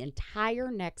still the entire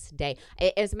next day.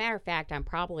 As a matter of fact,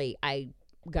 I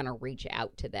gonna reach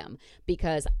out to them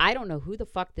because I don't know who the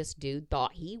fuck this dude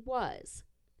thought he was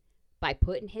by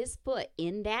putting his foot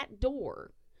in that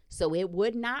door so it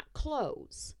would not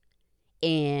close.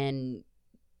 And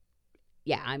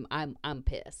yeah, I'm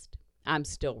pissed. I'm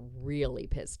still really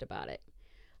pissed about it.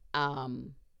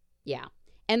 Yeah.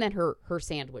 And then her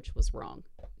sandwich was wrong.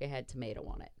 It had tomato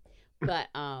on it. But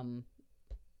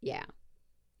yeah.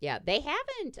 Yeah, they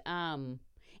haven't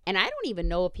and I don't even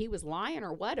know if he was lying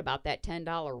or what about that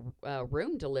 $10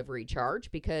 room delivery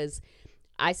charge because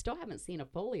I still haven't seen a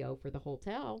folio for the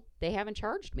hotel. They haven't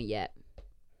charged me yet.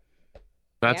 They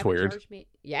That's haven't weird. charged me.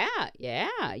 Yeah,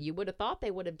 yeah. You would have thought they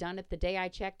would have done it the day I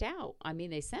checked out. I mean,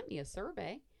 they sent me a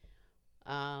survey.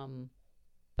 But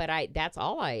that's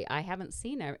all I haven't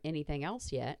seen anything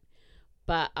else yet.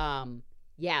 But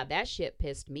yeah, that shit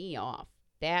pissed me off.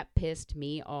 That pissed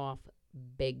me off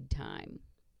big time.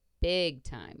 Big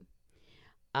time.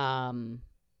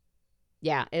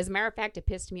 Yeah, as a matter of fact, it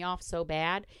pissed me off so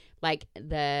bad. Like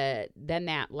then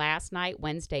that last night,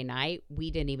 Wednesday night, we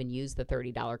didn't even use the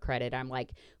 $30 credit. I'm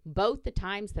like, both the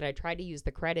times that I tried to use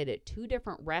the credit at 2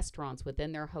 different restaurants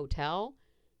within their hotel,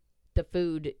 the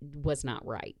food was not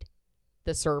right.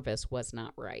 The service was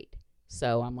not right.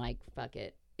 So I'm like, fuck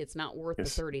it. It's not worth the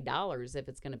Yes. $30 if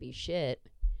it's going to be shit,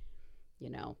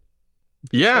 you know.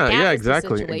 But Yeah, that yeah, was the exactly,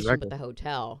 situation with exactly. the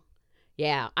hotel.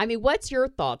 Yeah. I mean, what's your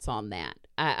thoughts on that?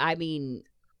 I mean,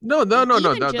 No, no, no,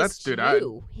 no. even That's just dude. I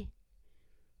you.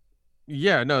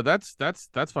 Yeah, no, that's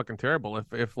fucking terrible.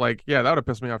 If like yeah, that would have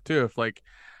pissed me off too. If like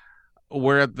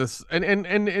we're at this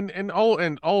and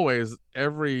always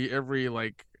every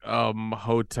like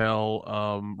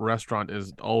hotel restaurant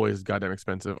is always goddamn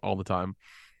expensive all the time.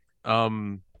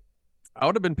 Um I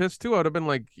would have been pissed too. I would have been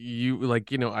like you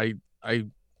like I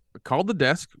called the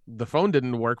desk. The phone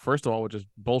didn't work first of all, which is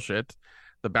bullshit.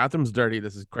 The bathroom's dirty.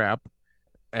 This is crap.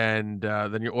 And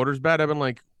then your order's bad. I've been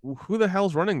like, who the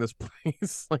hell's running this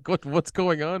place? Like, what's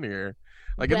going on here?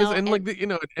 Like, and this Well, and like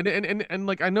and and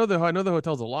like I know the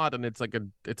hotel's a lot, and it's like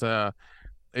it's a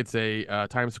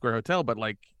Times Square hotel, but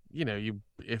like you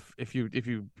if you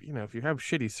have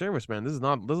shitty service, man, this is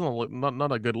not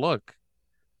a good look.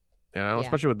 yeah.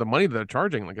 Especially with the money that they're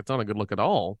charging, like it's not a good look at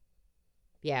all.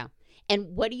 Yeah.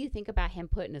 And what do you think about him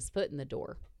putting his foot in the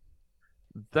door?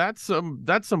 That's some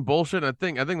bullshit. I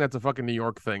think that's a fucking New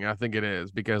York thing. I think it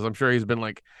is because I'm sure he's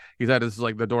had his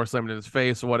like the door slammed in his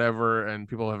face or whatever, and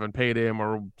people haven't paid him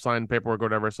or signed paperwork or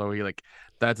whatever. So he like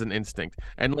that's an instinct.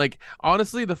 And like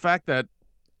honestly, the fact that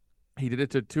he did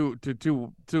it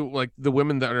to like the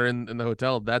women that are in the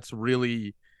hotel, that's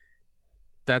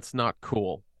not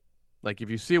cool. Like if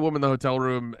you see a woman in the hotel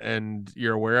room and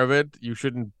you're aware of it, you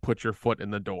shouldn't put your foot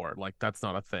in the door. Like that's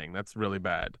not a thing. That's really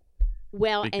bad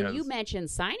Well, and you because mentioned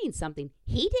signing something.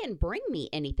 He didn't bring me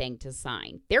anything to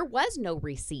sign. There was no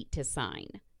receipt to sign.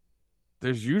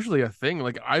 there's usually a thing.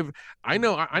 Like I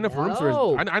know for room service,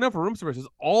 No. I know for room service is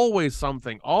always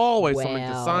something to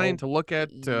sign, Well, to look at,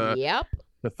 yep.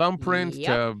 to thumbprint,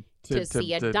 Yep. To to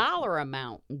see a to dollar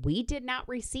amount. We did not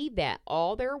receive that.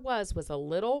 All there was a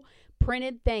little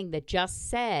printed thing that just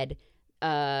said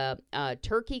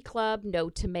Turkey Club, no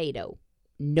tomato.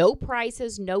 No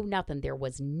prices, no nothing. There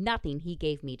was nothing he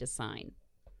gave me to sign.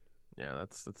 yeah,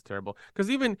 that's terrible. Because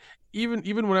even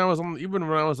when I was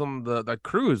on the that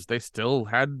cruise, they still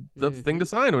had the thing Hmm. to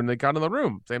sign when they got in the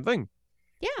room. Same thing,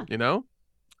 Yeah. you know.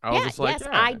 I was Yeah. just like, Yes,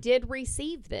 I yeah, did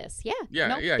receive this. Yeah. yeah,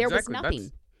 Nope. yeah, There was exactly.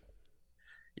 nothing.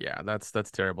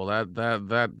 That's terrible.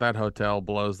 That hotel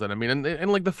blows that. I mean,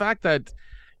 and like the fact that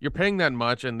you're paying that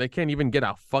much and they can't even get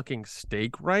a fucking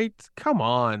steak right. Come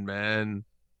on, man.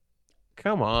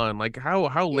 Come on. Like how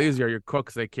Yeah. lazy are your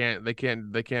cooks? They can't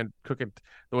cook it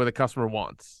the way the customer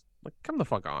wants. Like come the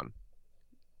fuck on.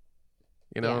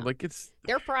 Yeah. Like it's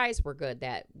Their fries were good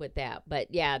that with that. But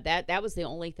yeah, that was the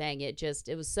only thing. It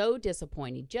was so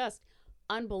disappointing. Just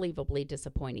unbelievably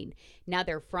disappointing. Now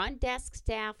their front desk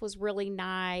staff was really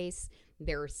nice.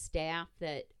 Their staff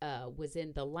that was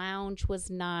in the lounge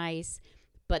was nice,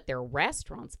 but their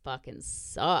restaurants fucking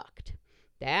sucked.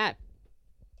 That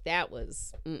that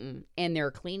was and their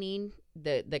cleaning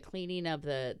the cleaning of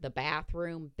the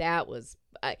bathroom that was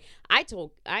I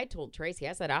told Tracy,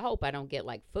 I said, I hope I don't get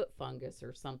like foot fungus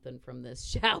or something from this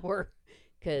shower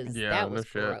because yeah, that no was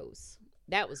shit. gross.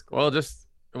 That was Well, just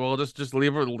gross. Well, just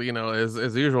leave it,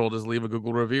 as usual, just leave a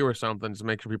Google review or something, just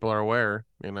make sure people are aware,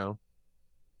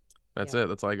 That's Yep. it.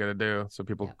 That's all you got to do. So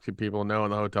Yep. people know,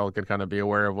 and the hotel can kind of be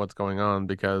aware of what's going on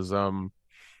because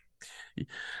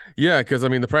yeah, because I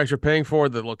mean the price you're paying for,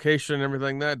 the location and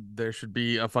everything, that there should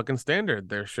be a fucking standard.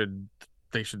 They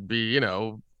should be,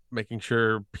 making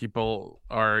sure people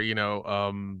are,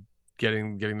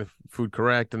 getting the food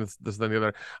correct and this then the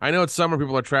other. I know it's summer,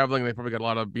 people are traveling, they probably got a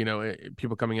lot of,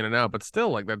 people coming in and out, but still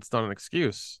like that's not an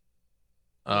excuse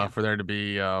Yeah. for there to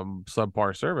be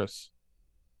subpar service.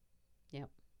 Yep.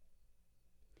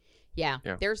 Yeah.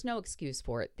 Yeah. There's no excuse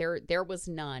for it. There was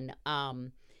none.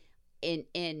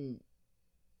 In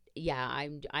yeah,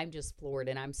 I'm just floored,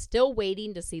 and I'm still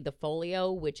waiting to see the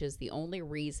folio, which is the only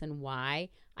reason why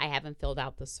I haven't filled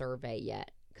out the survey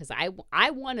yet, because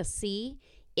I want to see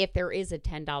if there is a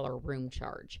 $10 room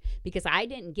charge, because I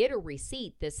didn't get a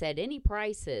receipt that said any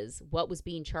prices, what was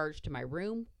being charged to my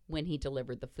room when he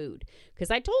delivered the food.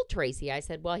 Because I told Tracy, I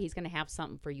said, well, he's going to have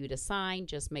something for you to sign,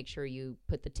 just make sure you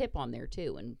put the tip on there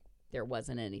too, and there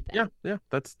wasn't anything.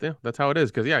 That's how it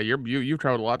is. Because you've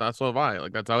traveled a lot. That's so have I.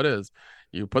 Like that's how it is.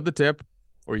 You put the tip,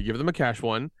 or you give them a cash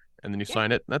one, and then you Yeah.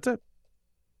 sign it. That's it.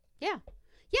 Yeah.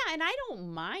 Yeah, and I don't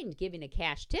mind giving a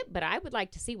cash tip, but I would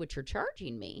like to see what you're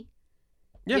charging me.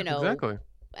 Yeah, You know, exactly.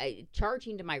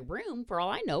 charging to my room, for all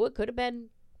I know, it could have been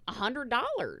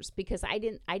 $100 because I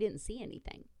didn't see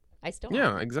anything. I still Yeah,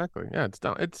 haven't. exactly. Yeah, it's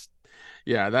down. It's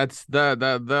yeah.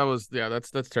 That was yeah.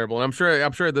 That's terrible. And I'm sure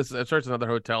it's another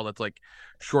hotel that's like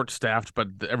short staffed, but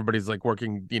everybody's like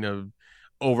working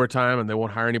overtime, and they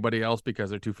won't hire anybody else because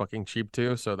they're too fucking cheap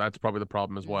too. So that's probably the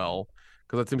problem as Mm-hmm. well.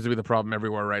 Because that seems to be the problem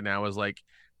everywhere right now. Is like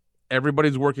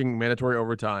everybody's working mandatory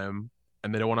overtime,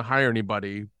 and they don't want to hire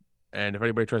anybody. And if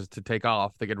anybody tries to take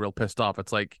off, they get real pissed off.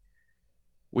 It's like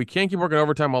we can't keep working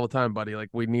overtime all the time, buddy. Like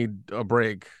we need a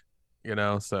break,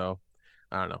 So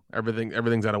I don't know.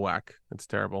 Everything's out of whack. It's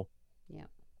terrible. Yep.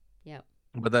 Yep.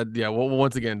 But that yeah, well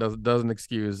once again doesn't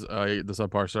excuse the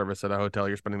subpar service at a hotel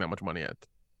you're spending that much money at.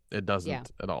 It Yeah.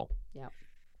 doesn't at all. Yep.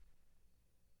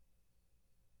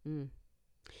 Mm.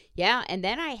 Yeah, and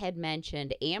then I had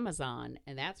mentioned Amazon,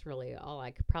 and that's really all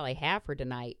I could probably have for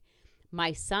tonight.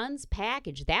 My son's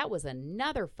package, that was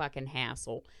another fucking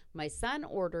hassle. My son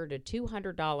ordered a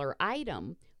 $200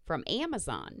 item from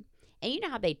Amazon. And you know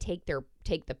how they take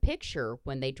the picture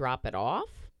when they drop it off?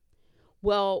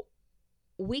 Well,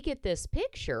 we get this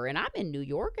picture, and I'm in New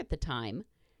York at the time,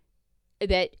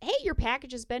 that hey, your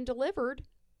package has been delivered,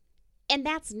 and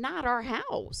that's not our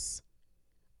house.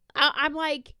 I'm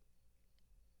like,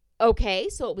 okay,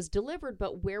 so it was delivered,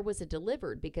 but where was it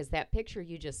delivered? Because that picture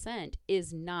you just sent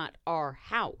is not our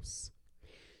house.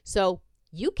 So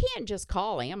you can't just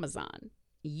call Amazon.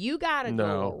 You got to go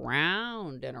No.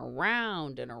 around and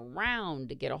around and around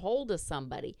to get a hold of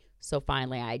somebody. So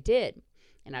finally I did.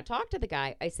 And I talked to the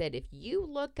guy. I said, if you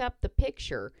look up the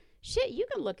picture, shit, you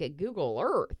can look at Google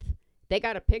Earth. They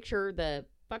got a picture. The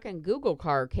fucking Google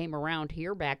car came around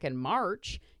here back in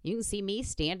March. You can see me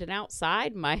standing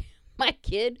outside, my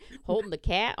kid holding the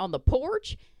cat on the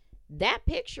porch. That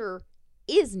picture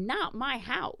is not my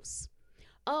house.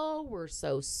 Oh, we're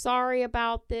so sorry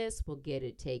about this. We'll get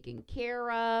it taken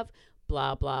care of.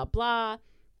 Blah, blah, blah.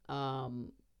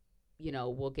 Um,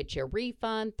 we'll get you a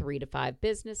refund 3 to 5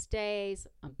 business days.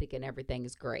 I'm thinking everything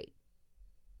is great.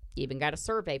 Even got a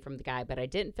survey from the guy, but I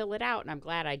didn't fill it out, and I'm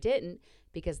glad I didn't,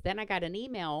 because then I got an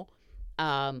email.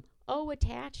 Oh,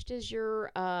 attached is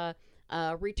your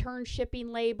return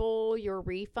shipping label. Your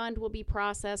refund will be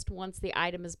processed once the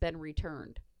item has been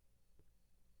returned.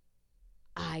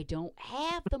 I don't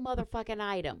have the motherfucking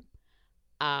item.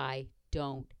 I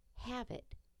don't have it.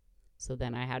 So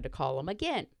then I had to call them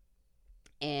again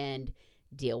and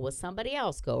deal with somebody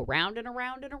else. Go around and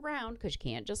around and around, because you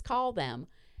can't just call them.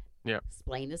 Yeah.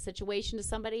 Explain the situation to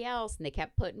somebody else, and they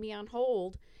kept putting me on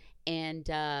hold. And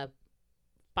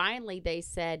finally, they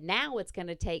said now it's going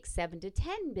to take 7 to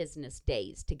 10 business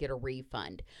days to get a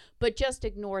refund. But just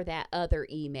ignore that other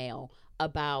email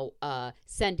about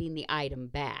sending the item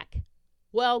back.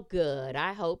 Well, good.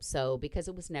 I hope so, because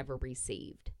it was never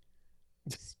received.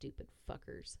 Stupid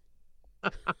fuckers.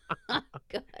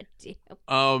 God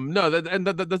damn. No, that's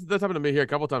happened to me here a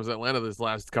couple times in Atlanta this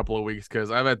last couple of weeks because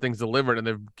I've had things delivered and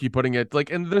they keep putting it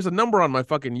like, and there's a number on my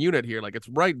fucking unit here, like it's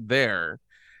right there,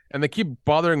 and they keep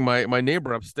bothering my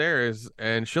neighbor upstairs,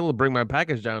 and she'll bring my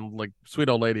package down, like sweet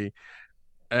old lady,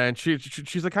 and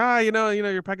she's like, hi,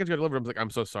 your package got delivered. I'm like, I'm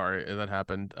so sorry that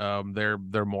happened.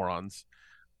 They're morons.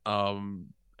 Um.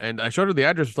 And I showed her the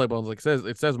address label. I was like,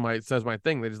 it says my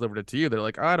thing. They delivered it to you. They're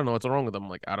like, I don't know what's wrong with them. I'm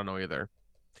like, I don't know either.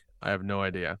 I have no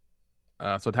idea.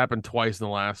 So it happened twice in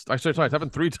the last. Actually, sorry, it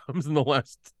happened 3 times in the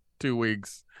last 2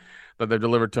 weeks that they're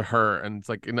delivered to her, and it's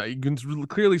like, you can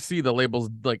clearly see the labels.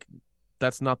 Like,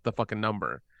 that's not the fucking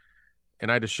number. And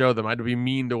I had to show them. I had to be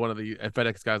mean to one of the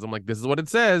FedEx guys. I'm like, this is what it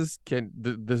says.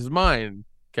 This is mine?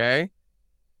 Okay.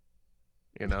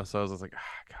 So I was just like,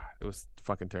 God, it was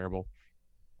fucking terrible.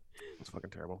 It was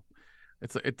fucking terrible.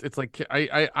 It's like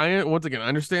I once again I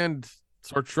understand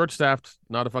short staffed,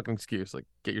 not a fucking excuse. Like,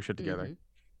 get your shit together. Mm-hmm.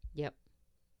 Yep.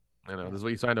 I know Yep. this is what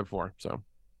you signed up for. So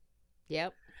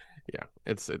Yep. yeah,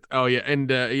 it's oh yeah, and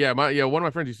one of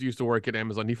my friends used to work at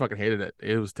Amazon. He fucking hated it.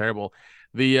 It was terrible.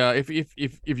 The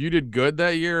if you did good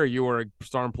that year, or you were a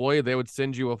star employee, they would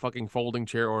send you a fucking folding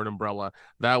chair or an umbrella.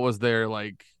 That was their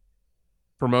like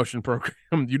promotion program.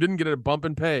 You didn't get a bump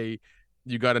in pay.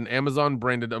 You got an Amazon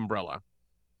branded umbrella.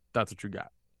 That's what you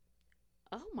got.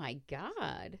 Oh my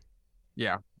God.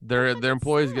 Yeah, That their fucking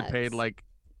employees get paid sucks. like,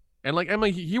 and like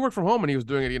Emily, he worked from home and he was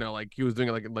doing it, like he was doing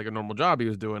it like a normal job. He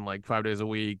was doing like 5 days a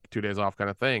week, 2 days off kind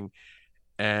of thing,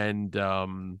 and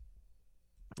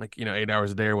like 8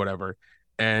 hours a day or whatever.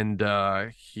 And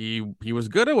he was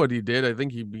good at what he did. I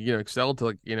think he excelled to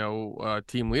like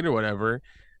team leader or whatever.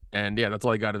 And yeah, that's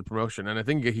all he got as a promotion. And I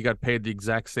think he got paid the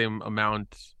exact same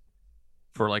amount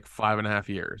for like 5.5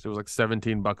 years. It was like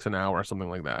 $17 an hour or something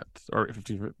like that, or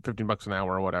 $15 an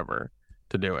hour or whatever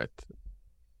to do it.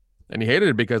 And he hated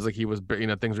it because like he was,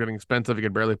 things were getting expensive. He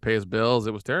could barely pay his bills.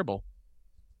 It was terrible.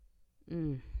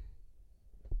 Mm.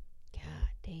 God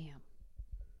damn.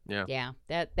 Yeah. Yeah,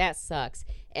 that sucks.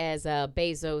 As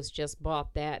Bezos just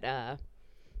bought that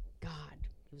God,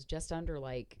 it was just under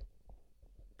like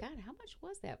God, how much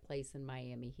was that place in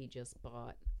Miami he just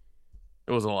bought?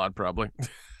 It was a lot, probably.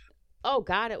 Oh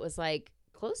God, it was like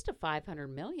close to 500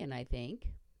 million, I think.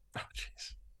 Oh,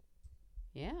 jeez.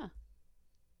 Yeah.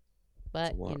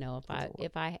 But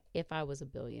if I was a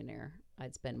billionaire,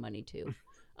 I'd spend money too.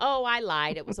 Oh, I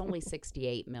lied. It was only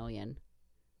 68 million.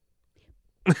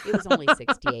 It was only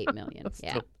 68 million.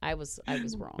 Yeah, I was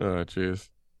wrong. Oh, jeez.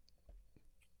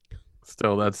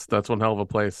 Still, that's one hell of a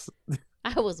place.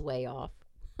 I was way off.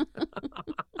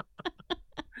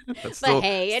 That's But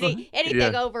hey, anything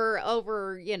yeah. over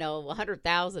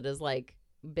 100,000 is like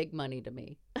big money to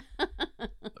me.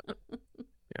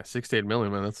 Yeah, 68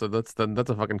 million, man. That's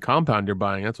a fucking compound you're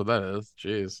buying. That's what that is.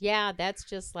 Jeez. Yeah, that's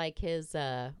just like his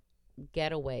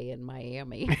getaway in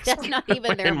Miami. That's not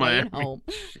even their main home.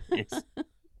 Jeez.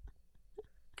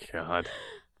 God.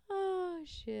 Oh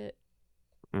shit.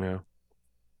 Yeah.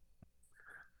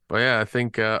 But yeah, I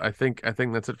think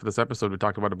that's it for this episode. We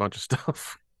talked about a bunch of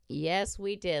stuff. Yes,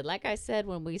 we did. Like I said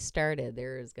when we started,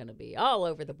 there is going to be all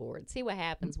over the board. See what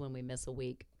happens when we miss a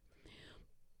week.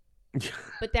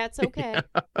 But that's okay.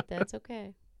 Yeah. That's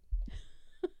okay.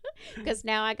 Because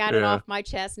now I got it off my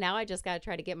chest. Now I just got to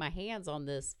try to get my hands on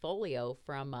this folio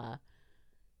from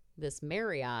this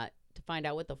Marriott to find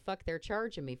out what the fuck they're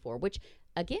charging me for, which,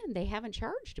 again, they haven't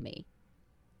charged me.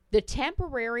 The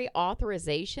temporary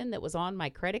authorization that was on my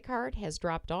credit card has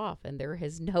dropped off, and there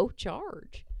is no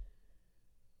charge.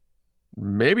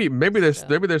 Maybe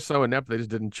they're so inept they just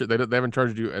didn't they haven't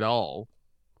charged you at all.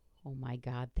 Oh my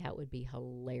God, that would be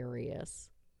hilarious.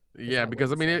 Yeah,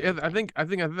 because I mean, I think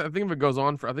if it goes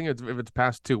on for, if it's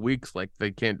past 2 weeks, like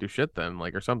they can't do shit then,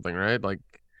 like, or something, right? Like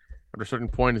at a certain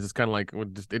point, it's just kind of like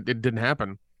it didn't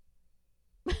happen.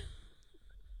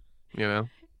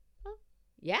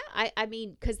 Yeah, I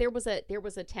mean, because there was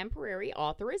a temporary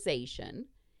authorization.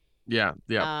 Yeah,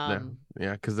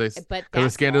 because they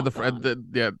scanned to the front.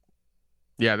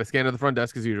 Yeah, they scanned to the front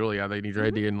desk as usual. Yeah, they need your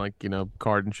ID and like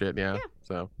card and shit. Yeah.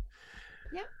 So.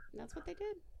 Yeah, that's what they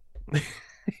did.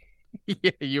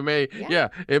 Yeah, you may. Yeah,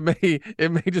 it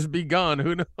may just be gone.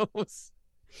 Who knows?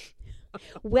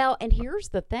 Well, and here's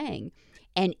the thing,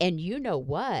 and you know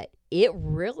what? It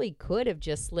really could have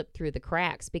just slipped through the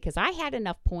cracks because I had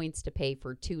enough points to pay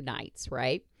for 2 nights,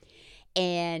 right?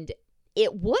 And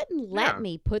it wouldn't let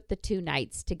me put the 2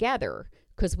 nights together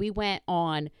because we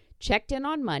checked in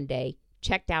on Monday,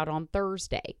 checked out on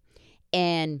Thursday,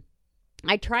 and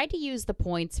I tried to use the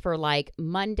points for like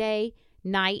Monday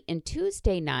night and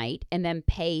Tuesday night and then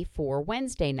pay for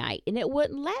Wednesday night, and it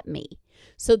wouldn't let me.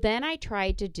 So then I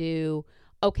tried to do,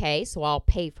 okay, so I'll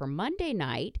pay for Monday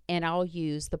night and I'll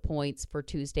use the points for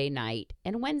Tuesday night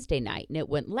and Wednesday night, and it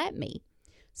wouldn't let me.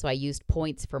 So I used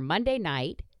points for Monday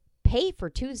night, pay for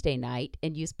Tuesday night,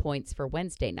 and use points for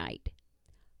Wednesday night.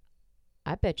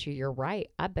 I bet you're right.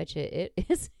 I bet you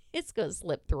it's going to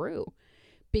slip through.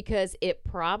 Because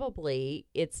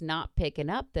it's not picking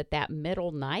up that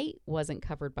middle night wasn't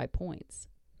covered by points.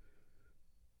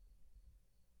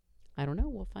 I don't know.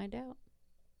 We'll find out.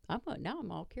 Now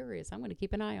I'm all curious. I'm going to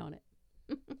keep an eye on it.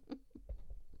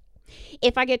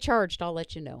 If I get charged, I'll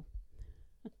let you know.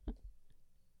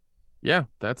 Yeah,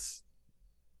 that's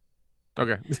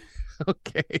okay.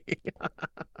 Okay.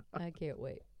 I can't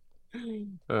wait. Oh,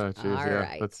 jeez. All Yeah,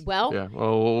 right. that's Well, yeah.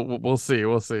 Well, we'll see.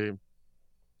 We'll see.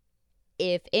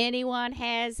 if anyone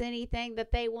has anything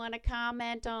that they want to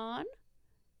comment on,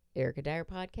 Erica Dyer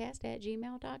Podcast at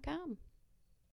gmail.com.